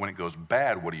 well, when it goes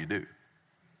bad, what do you do?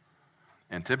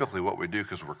 And typically what we do,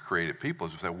 because we're creative people,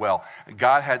 is we say, well,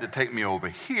 God had to take me over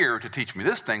here to teach me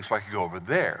this thing so I could go over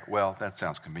there. Well, that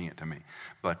sounds convenient to me,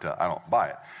 but I don't buy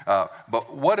it.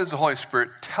 But what is the Holy Spirit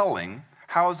telling?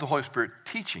 How is the Holy Spirit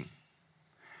teaching?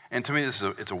 And to me,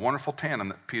 it's a wonderful tandem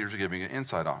that Peter's giving an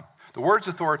insight on. The word's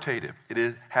authoritative.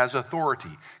 It has authority.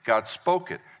 God spoke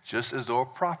it, just as though a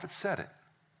prophet said it.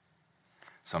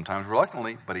 Sometimes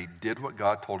reluctantly, but he did what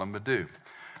God told him to do.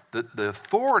 The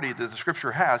authority that the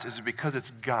Scripture has is because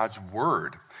it's God's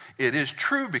word. It is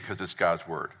true because it's God's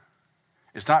word.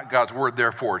 It's not God's word,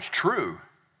 therefore it's true.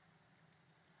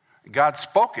 God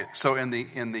spoke it. So in the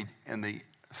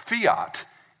fiat,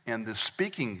 in the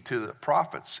speaking to the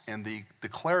prophets, in the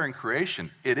declaring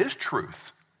creation, it is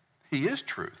truth. He is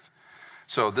truth.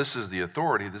 So this is the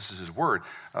authority. This is his word.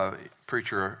 A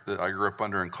preacher that I grew up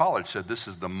under in college said, this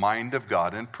is the mind of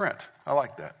God in print. I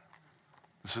like that.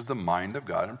 This is the mind of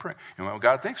God in print. You know what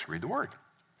God thinks? Read the word.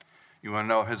 You want to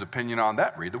know his opinion on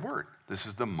that? Read the word. This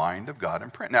is the mind of God in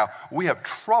print. Now, we have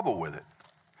trouble with it.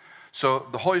 So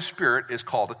the Holy Spirit is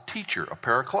called a teacher, a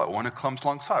paraclete, one who comes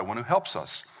alongside, one who helps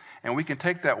us. And we can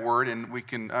take that word and we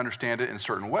can understand it in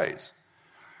certain ways.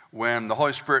 When the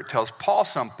Holy Spirit tells Paul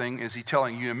something, is he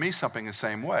telling you and me something the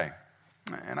same way?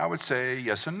 And I would say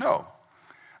yes and no.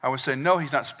 I would say no,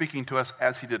 he's not speaking to us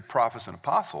as he did prophets and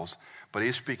apostles, but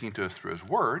he's speaking to us through his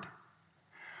word.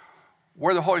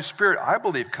 Where the Holy Spirit, I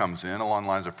believe, comes in along the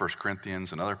lines of 1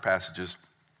 Corinthians and other passages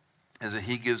is that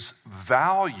he gives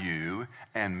value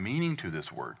and meaning to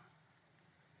this word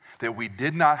that we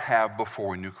did not have before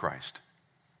we knew Christ.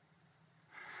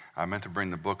 I meant to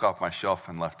bring the book off my shelf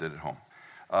and left it at home.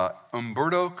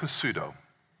 Umberto Cassuto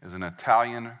is an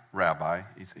Italian rabbi.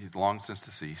 He's long since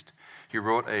deceased. He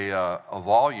wrote a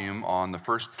volume on the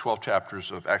first 12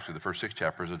 chapters of, actually the first 6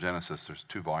 chapters of Genesis. There's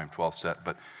a 2-volume, 12 set,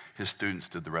 but his students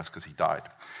did the rest because he died.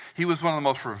 He was one of the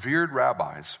most revered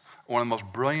rabbis, one of the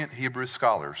most brilliant Hebrew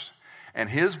scholars. And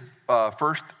his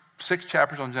first 6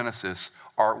 chapters on Genesis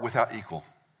are without equal.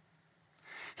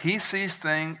 He sees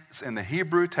things in the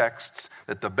Hebrew texts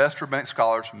that the best rabbinic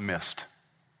scholars missed.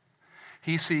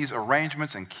 He sees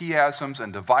arrangements and chiasms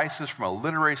and devices from a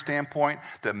literary standpoint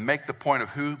that make the point of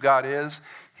who God is.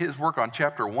 His work on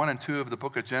chapter 1 and 2 of the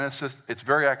book of Genesis, it's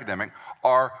very academic,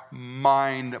 are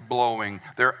mind-blowing.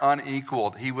 They're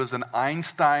unequaled. He was an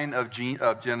Einstein of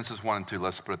Genesis 1 and 2,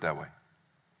 let's put it that way.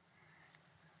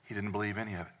 He didn't believe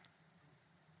any of it.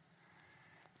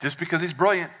 Just because he's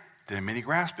brilliant didn't mean he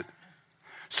grasped it.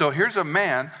 So here's a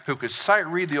man who could sight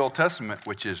read the Old Testament,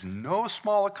 which is no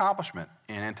small accomplishment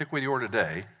in antiquity or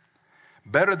today,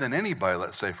 better than anybody,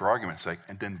 let's say, for argument's sake,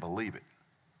 and didn't believe it.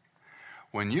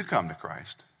 When you come to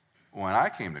Christ, when I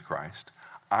came to Christ,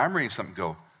 I'm reading something and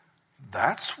go,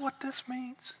 that's what this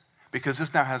means? Because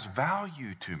this now has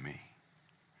value to me.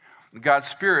 God's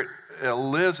Spirit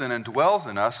lives and indwells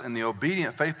in us, and the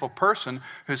obedient, faithful person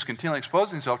who's continually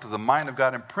exposing himself to the mind of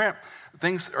God in print,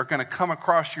 things are going to come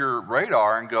across your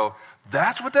radar and go,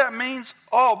 that's what that means?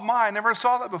 Oh my, I never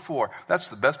saw that before. That's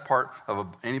the best part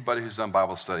of anybody who's done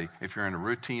Bible study. If you're in a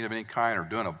routine of any kind or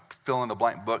doing a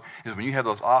fill-in-the-blank book, is when you have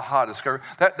those aha discoveries.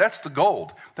 That's the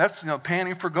gold. That's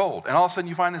panning for gold. And all of a sudden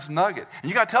you find this nugget.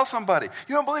 And you got to tell somebody,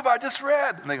 you don't believe I just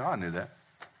read. And they go, oh, I knew that.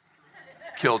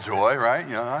 Killjoy, right?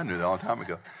 I knew that a long time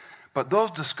ago. But those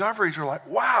discoveries are like,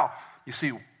 wow. You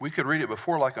see, we could read it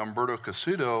before like Umberto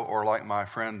Cassuto or like my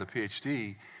friend, the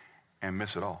PhD, and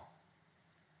miss it all.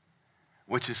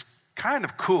 Which is kind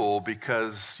of cool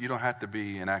because you don't have to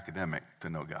be an academic to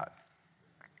know God.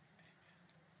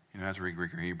 You don't have to read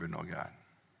Greek or Hebrew to know God.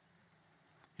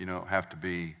 You don't have to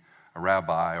be a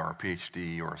rabbi or a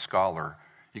PhD or a scholar.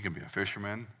 You can be a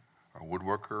fisherman, or a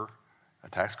woodworker, a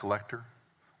tax collector,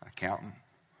 an accountant,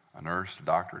 a nurse, a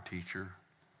doctor, a teacher.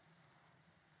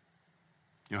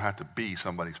 You don't have to be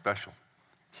somebody special.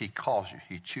 He calls you.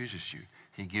 He chooses you.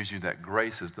 He gives you that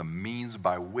grace as the means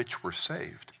by which we're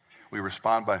saved. We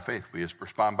respond by faith. We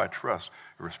respond by trust.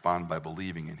 We respond by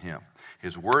believing in him.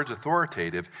 His word's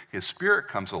authoritative. His Spirit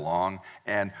comes along,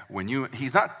 and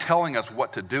he's not telling us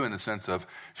what to do in the sense of,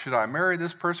 should I marry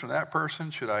this person or that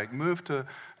person? Should I move to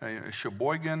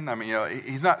Sheboygan? I mean,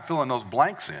 he's not filling those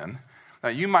blanks in. Now,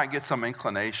 you might get some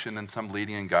inclination and some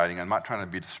leading and guiding. I'm not trying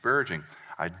to be disparaging.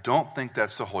 I don't think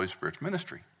that's the Holy Spirit's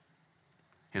ministry.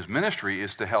 His ministry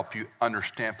is to help you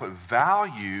understand, put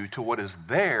value to what is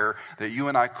there that you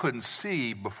and I couldn't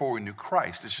see before we knew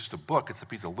Christ. It's just a book. It's a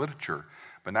piece of literature.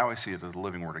 But now we see it as the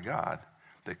living Word of God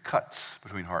that cuts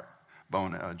between heart,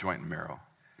 bone, joint, and marrow,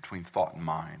 between thought and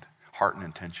mind, heart and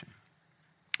intention.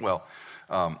 Well,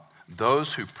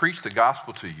 those who preach the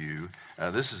gospel to you,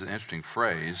 this is an interesting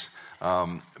phrase.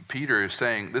 Peter is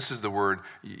saying, this is the word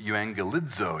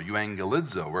euangelizo,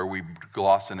 where we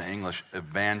gloss in English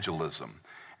evangelism.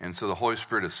 And so the Holy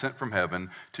Spirit is sent from heaven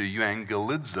to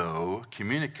euangelizo,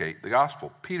 communicate the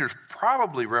gospel. Peter's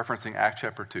probably referencing Acts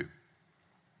chapter 2.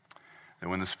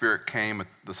 And when the Spirit came,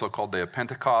 the so-called day of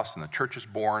Pentecost, and the church is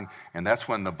born, and that's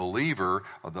when the believer,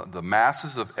 the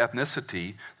masses of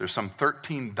ethnicity, there's some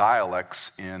 13 dialects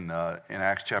in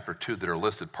Acts chapter 2 that are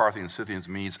listed, Parthians, Scythians,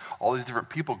 Medes, all these different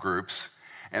people groups,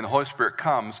 and the Holy Spirit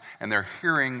comes, and they're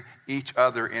hearing each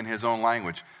other in his own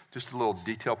language. Just a little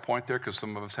detail point there, because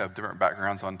some of us have different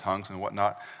backgrounds on tongues and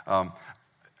whatnot.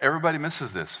 Everybody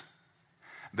misses this.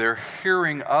 They're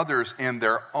hearing others in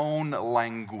their own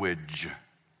language.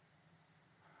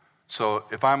 So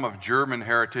if I'm of German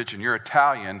heritage and you're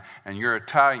Italian,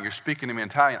 you're speaking to me in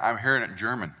Italian, I'm hearing it in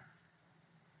German.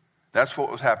 That's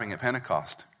what was happening at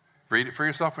Pentecost. Read it for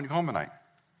yourself when you go home tonight.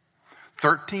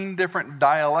 13 different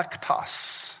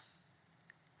dialectos,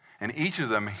 and each of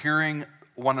them hearing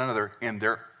one another in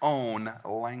their own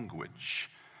language.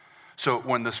 So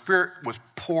when the Spirit was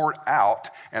poured out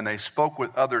and they spoke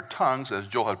with other tongues, as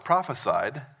Joel had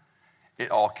prophesied,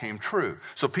 it all came true.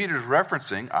 So Peter's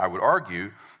referencing, I would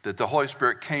argue, that the Holy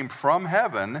Spirit came from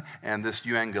heaven, and this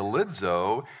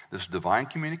euangelizo, this divine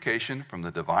communication from the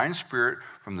divine Spirit,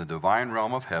 from the divine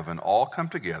realm of heaven, all come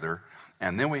together.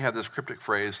 And then we have this cryptic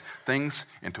phrase, things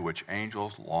into which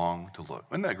angels long to look.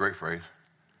 Isn't that a great phrase?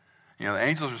 You know, the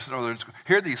angels are sitting over there.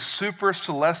 Here are these super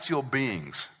celestial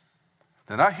beings.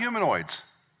 They're not humanoids.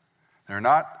 They're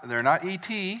not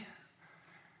E.T.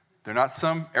 They're not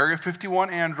some Area 51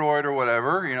 android or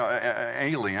whatever,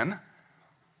 alien.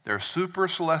 They're super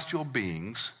celestial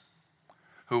beings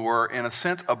who were, in a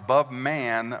sense, above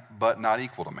man, but not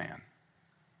equal to man.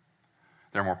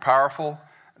 They're more powerful.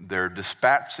 They're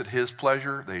dispatched at his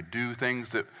pleasure. They do things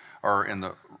that are in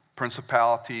the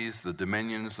principalities, the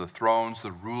dominions, the thrones,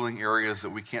 the ruling areas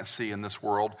that we can't see in this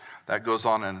world. That goes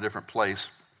on in a different place.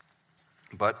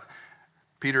 But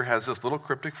Peter has this little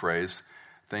cryptic phrase,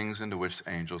 things into which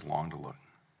angels long to look.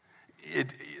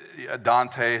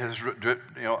 Dante has,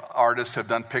 artists have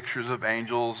done pictures of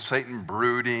angels, Satan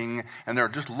brooding, and they're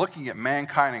just looking at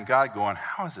mankind and God going,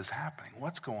 how is this happening?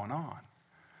 What's going on?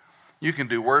 You can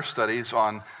do worse studies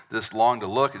on this long to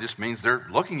look. It just means they're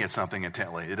looking at something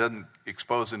intently. It doesn't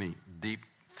expose any deep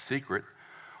secret.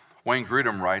 Wayne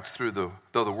Grudem writes, though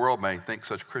the world may think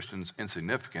such Christians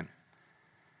insignificant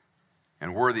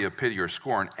and worthy of pity or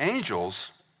scorn,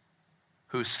 angels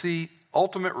who see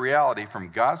ultimate reality from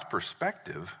God's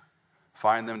perspective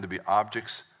find them to be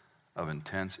objects of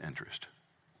intense interest.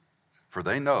 For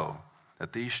they know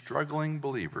that these struggling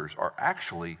believers are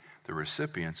actually the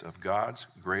recipients of God's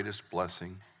greatest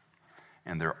blessing,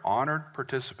 and they're honored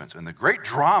participants in the great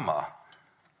drama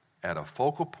at a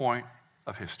focal point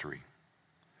of history.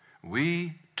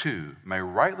 We, too, may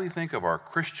rightly think of our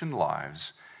Christian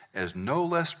lives as no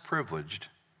less privileged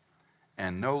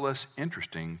and no less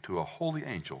interesting to a holy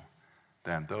angel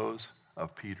than those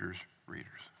of Peter's readers.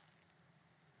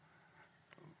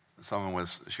 Someone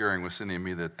was sharing with Cindy and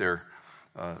me that their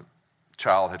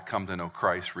child had come to know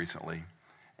Christ recently,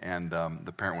 and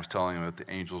the parent was telling them that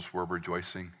the angels were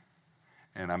rejoicing.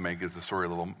 And I may get the story a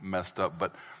little messed up,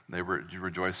 but they were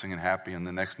rejoicing and happy. And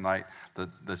the next night,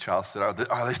 the child said,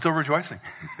 are they still rejoicing?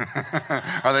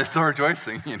 Are they still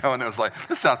rejoicing? And it was like,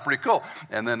 this sounds pretty cool.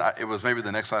 And then it was maybe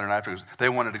the next night or after, they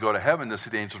wanted to go to heaven to see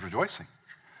the angels rejoicing.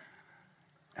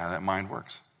 How that mind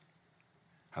works.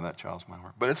 How that child's mind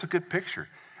works. But it's a good picture.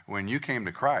 When you came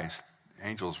to Christ,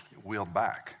 angels wheeled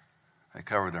back. They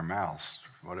covered their mouths,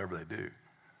 whatever they do.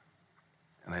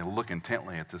 And they look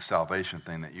intently at this salvation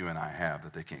thing that you and I have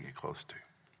that they can't get close to.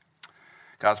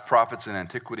 God's prophets in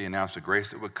antiquity announced a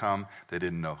grace that would come. They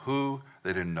didn't know who,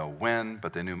 they didn't know when,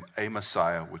 but they knew a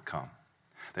Messiah would come.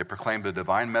 They proclaimed a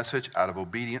divine message out of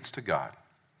obedience to God.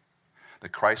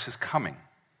 That Christ is coming.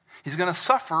 He's going to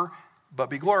suffer, but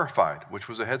be glorified, which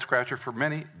was a head scratcher for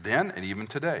many then and even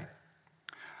today.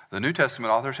 The New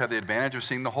Testament authors have the advantage of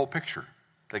seeing the whole picture.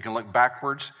 They can look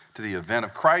backwards to the event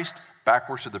of Christ,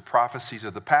 backwards to the prophecies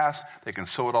of the past. They can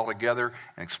sew it all together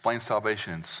and explain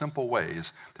salvation in simple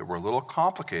ways that were a little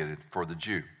complicated for the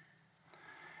Jew.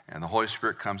 And the Holy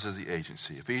Spirit comes as the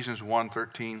agency. Ephesians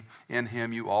 1:13, in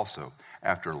him you also,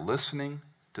 after listening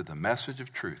to the message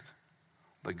of truth,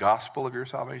 the gospel of your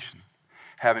salvation,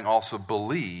 having also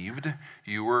believed,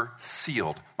 you were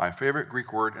sealed. My favorite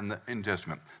Greek word in the New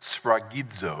Testament,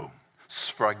 sphragidzo.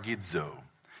 Sphragidzo.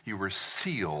 You were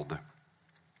sealed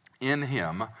in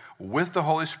him with the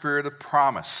Holy Spirit of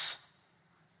promise,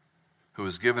 who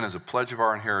was given as a pledge of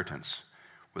our inheritance,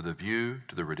 with a view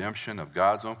to the redemption of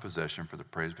God's own possession for the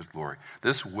praise of his glory.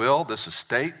 This will, this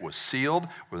estate was sealed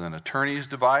with an attorney's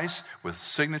device, with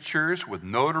signatures, with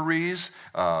notaries,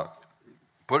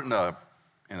 put in a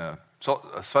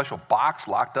special box,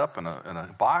 locked up in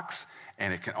a box,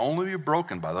 and it can only be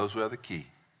broken by those who have the key.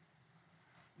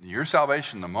 Your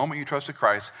salvation, the moment you trusted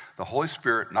Christ, the Holy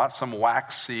Spirit, not some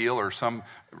wax seal or some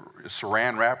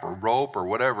saran wrap or rope or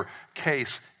whatever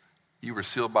case, you were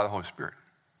sealed by the Holy Spirit.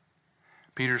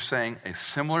 Peter's saying a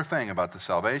similar thing about the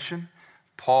salvation.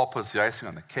 Paul puts the icing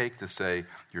on the cake to say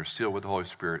you're sealed with the Holy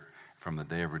Spirit from the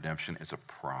day of redemption. It's a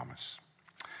promise.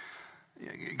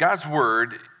 God's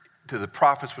word to the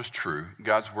prophets was true.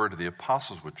 God's word to the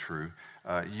apostles was true.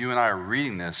 You and I are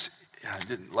reading this.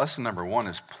 Lesson number one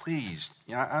is please,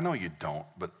 I know you don't,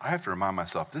 but I have to remind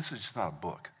myself, this is just not a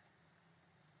book.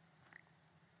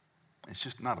 It's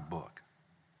just not a book.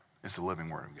 It's the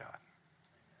living word of God.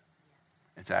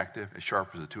 It's active, it's sharp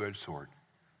as a two-edged sword.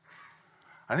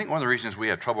 I think one of the reasons we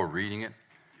have trouble reading it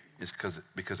is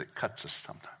because it cuts us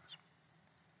sometimes.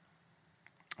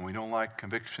 And we don't like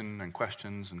conviction and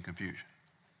questions and confusion.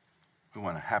 We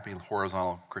want a happy,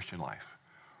 horizontal Christian life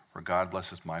where God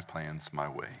blesses my plans my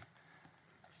way.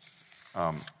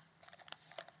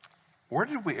 Where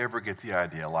did we ever get the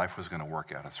idea life was going to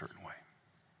work out a certain way?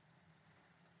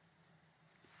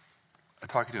 I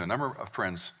talked to a number of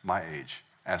friends my age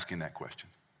asking that question.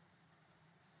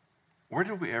 Where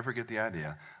did we ever get the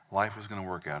idea life was going to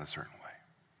work out a certain way?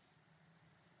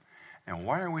 And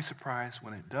why are we surprised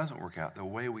when it doesn't work out the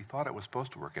way we thought it was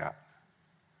supposed to work out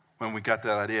when we got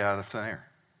that idea out of thin air?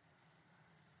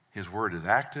 His word is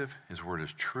active. His word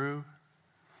is true.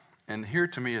 And here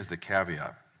to me is the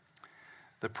caveat.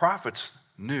 The prophets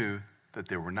knew that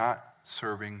they were not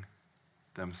serving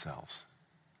themselves.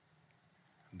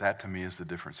 That to me is the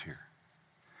difference here.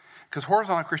 Because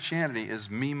horizontal Christianity is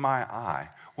me, my, I.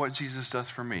 What Jesus does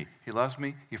for me. He loves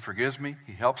me. He forgives me.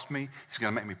 He helps me. He's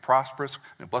going to make me prosperous.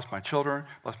 He's going to bless my children,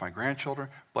 bless my grandchildren,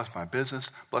 bless my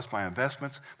business, bless my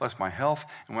investments, bless my health.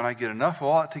 And when I get enough of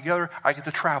all that together, I get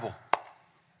to travel.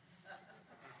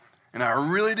 And I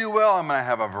really do well. I'm going to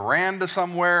have a veranda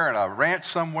somewhere and a ranch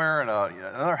somewhere and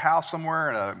another house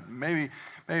somewhere and maybe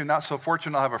not so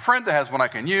fortunate I'll have a friend that has one I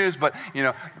can use. But,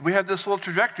 we have this little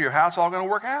trajectory of how it's all going to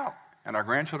work out. And our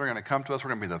grandchildren are going to come to us.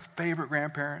 We're going to be the favorite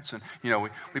grandparents. And,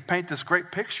 we paint this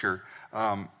great picture.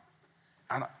 I'm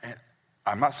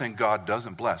not saying God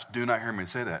doesn't bless. Do not hear me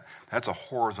say that. That's a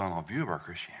horizontal view of our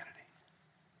Christianity.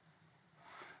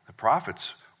 The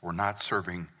prophets were not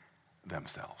serving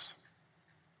themselves.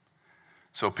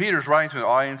 So Peter's writing to an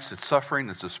audience that's suffering,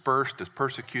 that's dispersed, that's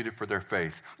persecuted for their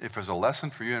faith. If there's a lesson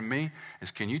for you and me,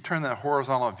 is can you turn that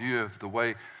horizontal view of the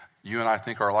way you and I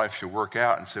think our life should work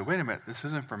out and say, wait a minute, this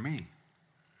isn't for me.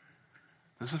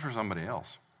 This is for somebody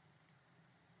else.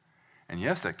 And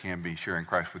yes, that can be sharing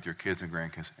Christ with your kids and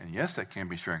grandkids. And yes, that can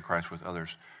be sharing Christ with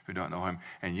others who don't know him.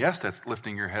 And yes, that's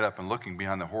lifting your head up and looking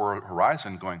beyond the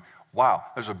horizon going, wow,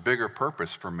 there's a bigger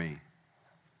purpose for me.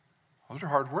 Those are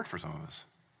hard words for some of us.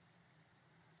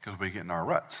 Because we get in our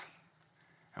ruts.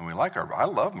 And we like I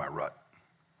love my rut.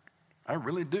 I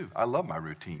really do. I love my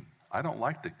routine. I don't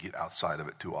like to get outside of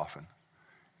it too often.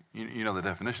 You know the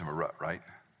definition of a rut, right?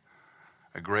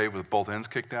 A grave with both ends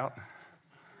kicked out.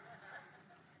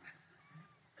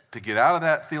 To get out of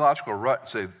that theological rut and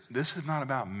say, this is not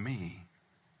about me.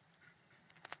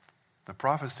 The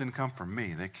prophets didn't come for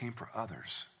me. They came for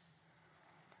others.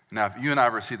 Now, if you and I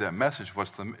receive that message,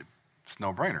 it's a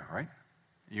no-brainer, right?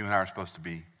 You and I are supposed to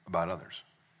be about others.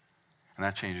 And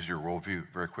that changes your worldview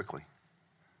very quickly.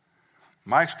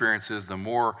 My experience is the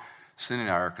more Cindy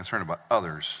and I are concerned about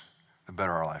others, the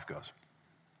better our life goes.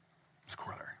 It's a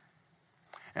corollary.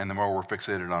 And the more we're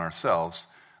fixated on ourselves,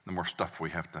 the more stuff we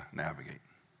have to navigate.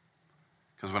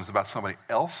 Because when it's about somebody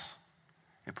else,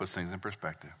 it puts things in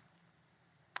perspective.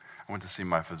 I went to see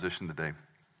my physician today.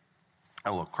 I had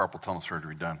a little carpal tunnel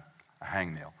surgery done, a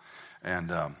hangnail,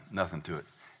 and nothing to it.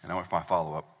 And I went for my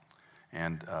follow-up.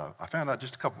 And I found out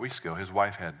just a couple weeks ago his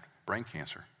wife had brain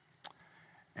cancer.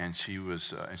 And she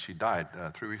died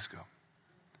 3 weeks ago.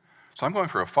 So I'm going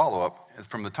for a follow-up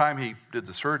from the time he did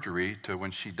the surgery to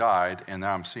when she died, and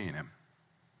now I'm seeing him.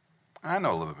 I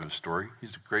know a little bit of his story.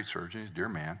 He's a great surgeon. He's a dear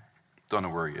man. Don't know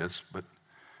where he is, but...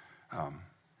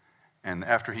 And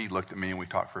after he looked at me and we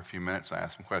talked for a few minutes, I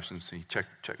asked him questions. He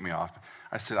checked me off.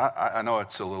 I said, I know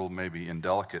it's a little maybe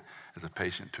indelicate as a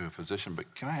patient to a physician,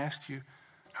 but can I ask you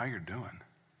how you're doing?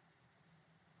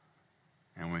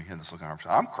 And we had this little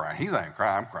conversation. I'm crying. He's not even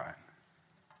crying. I'm crying.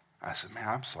 I said, man,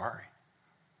 I'm sorry.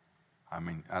 I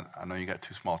mean, I know you got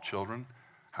 2 small children.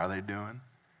 How are they doing?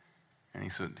 And he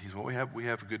said, well, we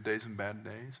have good days and bad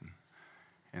days.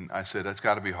 And I said, that's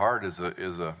got to be hard as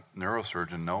a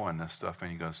neurosurgeon knowing this stuff.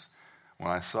 And he goes, when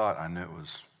I saw it, I knew it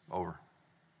was over.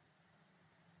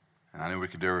 And I knew we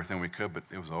could do everything we could, but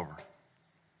it was over.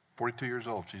 42 years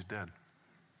old, she's dead.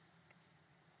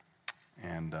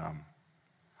 And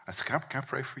I said, can I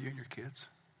pray for you and your kids?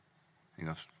 He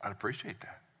goes, I'd appreciate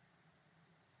that.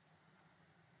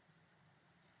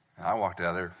 And I walked out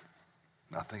of there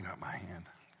not thinking about my hand.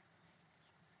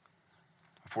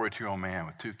 A 42-year-old man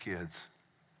with 2 kids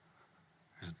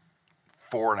who's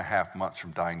 4.5 months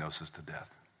from diagnosis to death.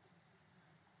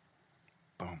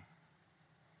 Boom.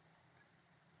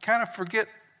 Kind of forget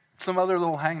some other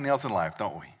little hangnails in life,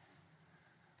 don't we?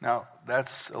 Now,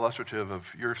 that's illustrative of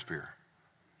your sphere.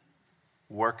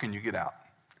 Where can you get out?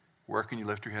 Where can you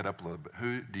lift your head up a little bit?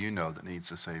 Who do you know that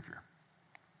needs a Savior?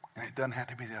 And it doesn't have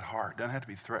to be that hard. It doesn't have to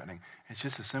be threatening. It's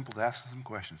just as simple as asking some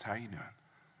questions. How are you doing?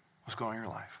 What's going on in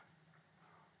your life?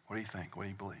 What do you think? What do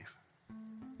you believe?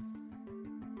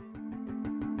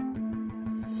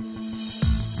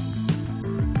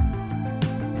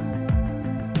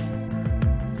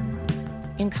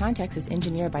 In Context is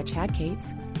engineered by Chad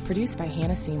Cates, produced by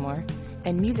Hannah Seymour,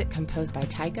 and music composed by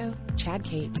Tycho, Chad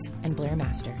Cates, and Blair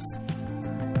Masters.